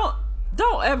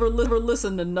 Don't ever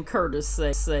listen to no Curtis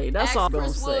say. That's all I'm gonna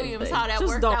say. Ask Chris Williams how that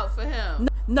worked out for him.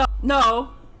 No.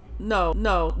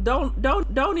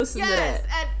 Don't listen to that.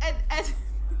 Yes,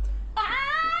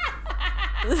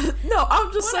 No,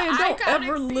 I'm just saying don't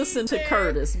ever listen to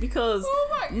Curtis, because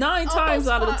 9 times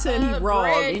out of 10 he wrong,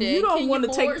 and you don't want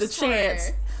to take the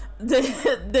chance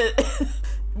that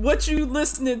what you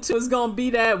listening to is gonna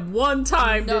be that one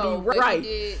time that he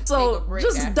right. So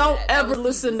just don't ever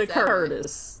listen to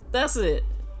Curtis. That's it.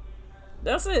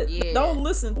 Yeah. Don't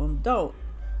listen to him. Don't.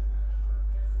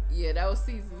 Yeah, that was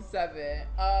season 7.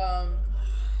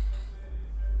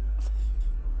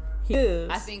 He is.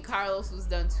 I think Carlos was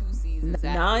done 2 seasons.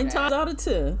 9 times out of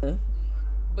 10.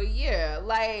 But yeah,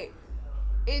 like,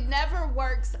 it never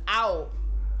works out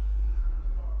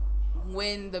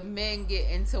when the men get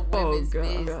into women's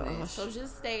business. So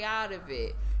just stay out of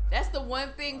it. That's the one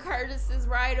thing Curtis is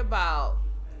right about.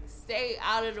 Stay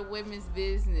out of the women's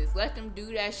business. Let them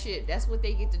do that shit. That's what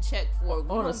they get to check for.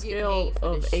 On a scale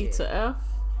of A to F.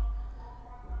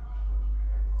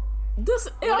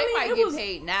 They might get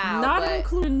paid now, not but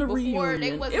including the before,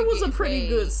 reunion. It was a pretty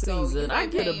good season. So I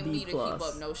get a me B to keep plus.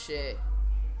 up no shit.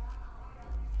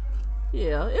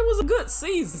 Yeah, it was a good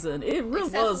season. It really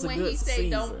Except was for a when good he said season.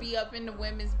 don't be up in the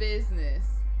women's business.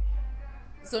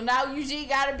 So now Eugene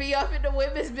gotta be up in the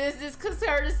women's business because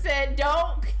Curtis said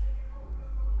don't.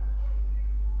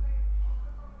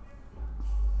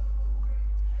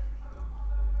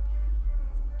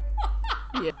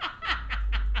 Yeah.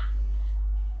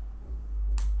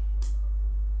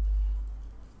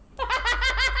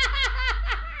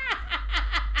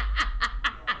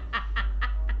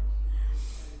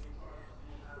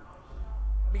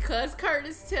 Because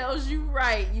Curtis tells you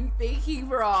right, you think he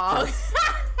wrong.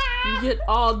 You get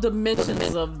all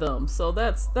dimensions of them, so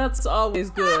that's always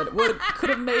good. What could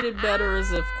have made it better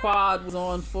is if Quad was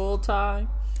on full time.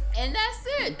 And that's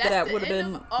it. That would have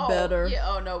been better. Yeah.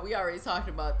 Oh no, we already talked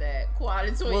about that. Quad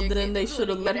and Toya. Well, then they should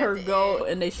have let her go,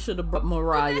 and they should have brought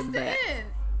Mariah back.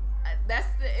 That's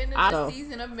the end of the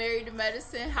season of Married to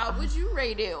Medicine. How would you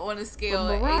rate it on a scale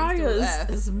of A to F? Mariah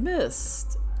is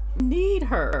missed. Need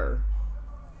her.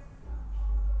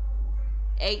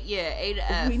 8, yeah, A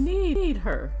to F. We need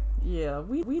her. Yeah,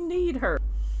 we need her.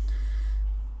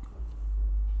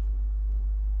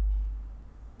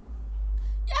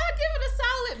 Yeah, I'll give it a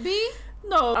solid B.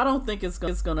 No, I don't think it's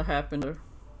gonna happen to her.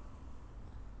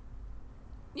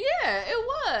 Yeah, it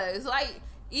was. Like,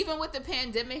 even with the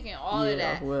pandemic and all of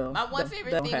that. Well, my one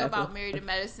favorite thing about Married to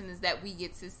Medicine is that we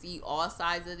get to see all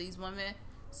sides of these women.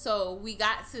 So we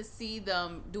got to see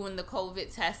them doing the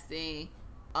COVID testing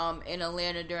in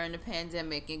Atlanta during the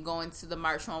pandemic and going to the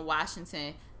March on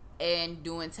Washington and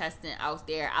doing testing out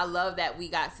there. I love that we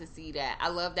got to see that. I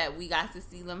love that we got to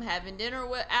see them having dinner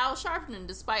with Al Sharpton,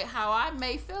 despite how I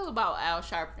may feel about Al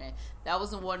Sharpton. That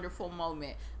was a wonderful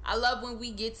moment. I love when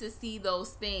we get to see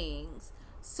those things.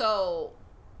 So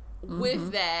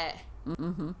with that,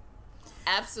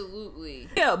 absolutely.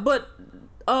 Yeah, but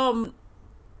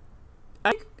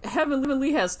I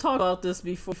Heavenly has talked about this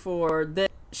before,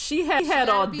 that she had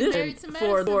auditioned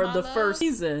for the first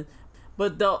season,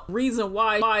 but the reason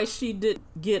why she didn't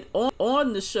get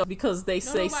on the show because they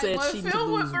said she did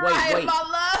lose weight.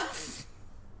 My love.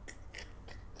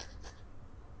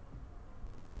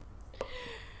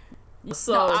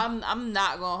 So no, I'm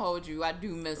not gonna hold you. I do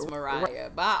miss Mariah,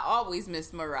 but I always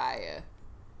miss Mariah.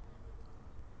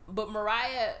 But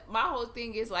Mariah, my whole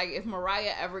thing is, like, if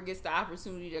Mariah ever gets the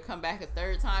opportunity to come back a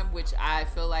third time, which I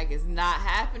feel like is not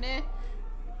happening,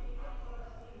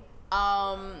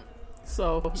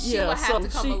 so she would have to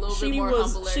come a little bit more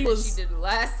humbler than she did the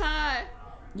last time.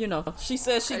 You know, she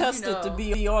said she tested to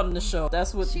be on the show.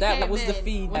 That's what that was the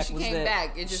feedback. When she came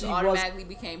back, it just automatically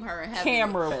became her and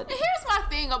Heavenly. And here's my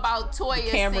thing about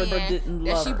Toya saying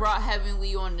that she brought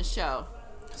Heavenly on the show.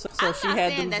 So I'm she not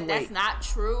had saying that that's not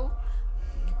true.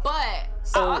 But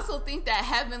I also think that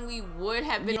Heavenly would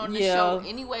have been on the show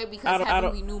anyway because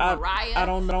Heavenly knew Mariah. I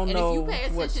don't know. And if you pay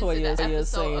attention to the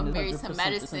episode of is Married to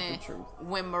Medicine,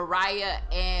 when Mariah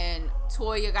and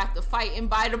Toya got to fighting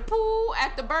by the pool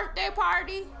at the birthday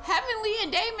party, Heavenly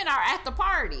and Damon are at the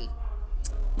party.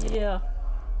 Yeah.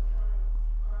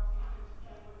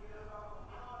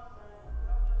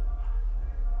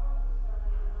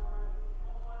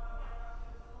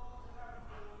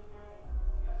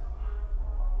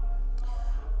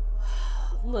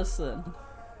 Listen,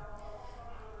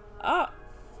 I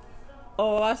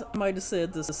might have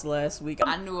said this last week.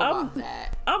 I knew about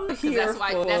that. I'm here that's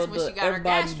when she got her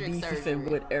gastric beefing surgery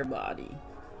with everybody.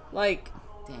 Like,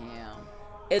 damn,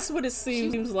 it's what it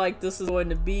seems like this is going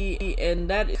to be,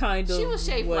 and that kind of she was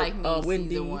shaped what like me,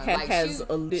 Wendy has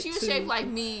alluded to. She was shaped like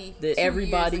me. That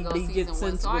everybody gets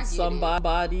into with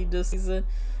somebody this season,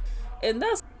 and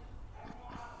that's.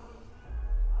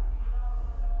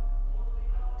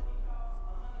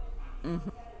 Mm-hmm.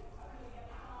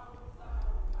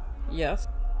 Yes.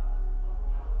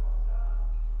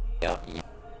 Yep.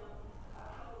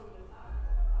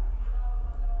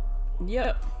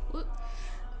 Yep.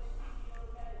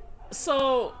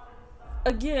 So,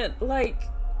 again, like,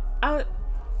 I'm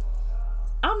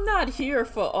not here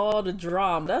for all the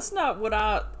drama. That's not what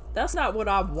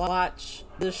I watch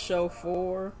this show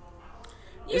for.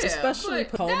 Yeah, especially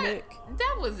Potomac.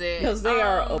 That was it. Because they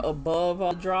are above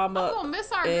all drama. I'm gonna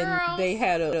miss our and girls. They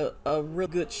had a real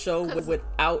good show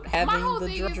without having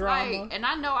the drama. Like, and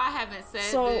I know I haven't said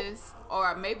this,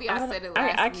 or maybe I said it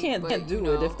last week. I can't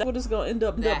do it. If that's what it's gonna end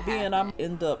up being, I'm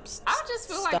end up. I just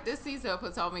feel like this season of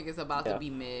Potomac is about to be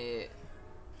mid.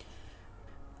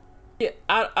 Yeah,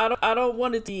 I don't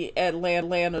want it to be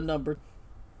Atlanta number.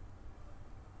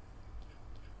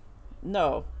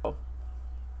 No.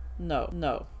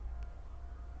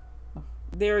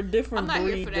 They're a different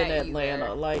breed than Atlanta.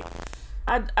 Either. Like,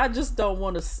 I just don't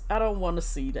want to. I don't want to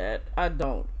see that. I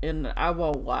don't, and I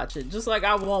won't watch it. Just like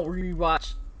I won't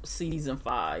rewatch season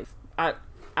 5.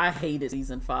 I hated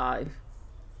season 5.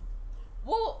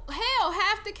 Well, hell,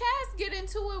 half the cast get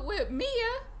into it with Mia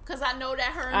because I know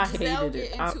that her and Giselle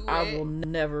get into it. I will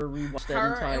never rewatch that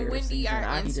entire Her and Wendy season.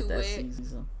 are into it.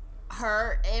 Season.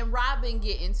 Her and Robin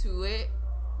get into it.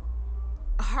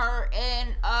 Her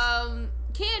and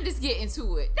Candace get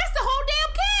into it. That's the whole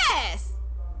damn cast.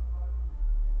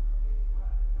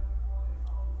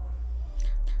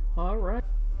 All right.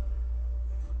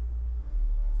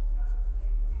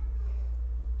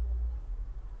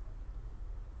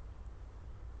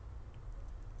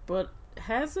 But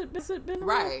has it been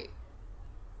right?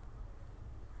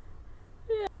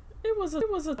 Yeah, it was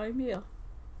a time, yeah.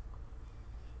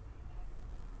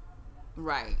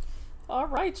 Right. All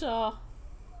right, y'all.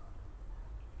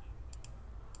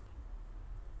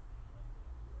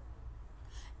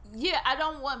 Yeah, I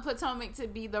don't want Potomac to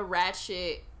be the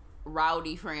ratchet,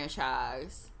 rowdy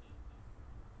franchise.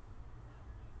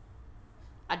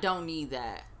 I don't need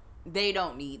that. They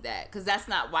don't need that because that's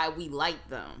not why we like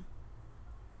them.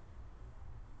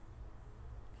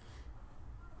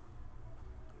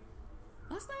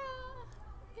 That's not.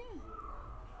 Yeah.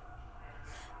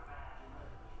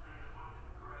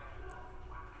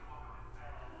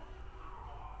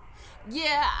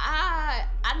 Yeah,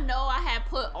 I know I had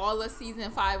put all of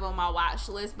season 5 on my watch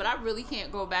list, but I really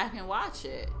can't go back and watch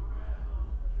it.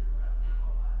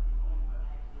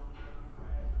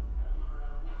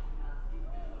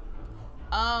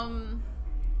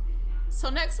 So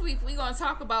next week we're gonna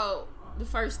talk about the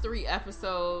first 3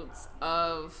 episodes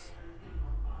of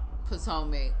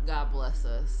Potomac. God bless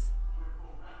us.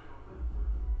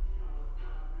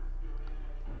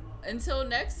 Until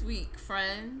next week,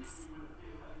 friends.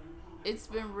 It's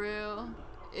been real.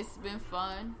 It's been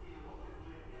fun.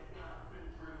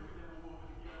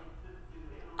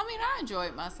 I mean, I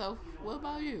enjoyed myself. What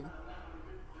about you?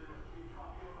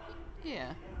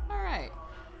 Yeah. All right.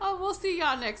 Oh, we'll see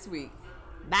y'all next week.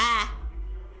 Bye.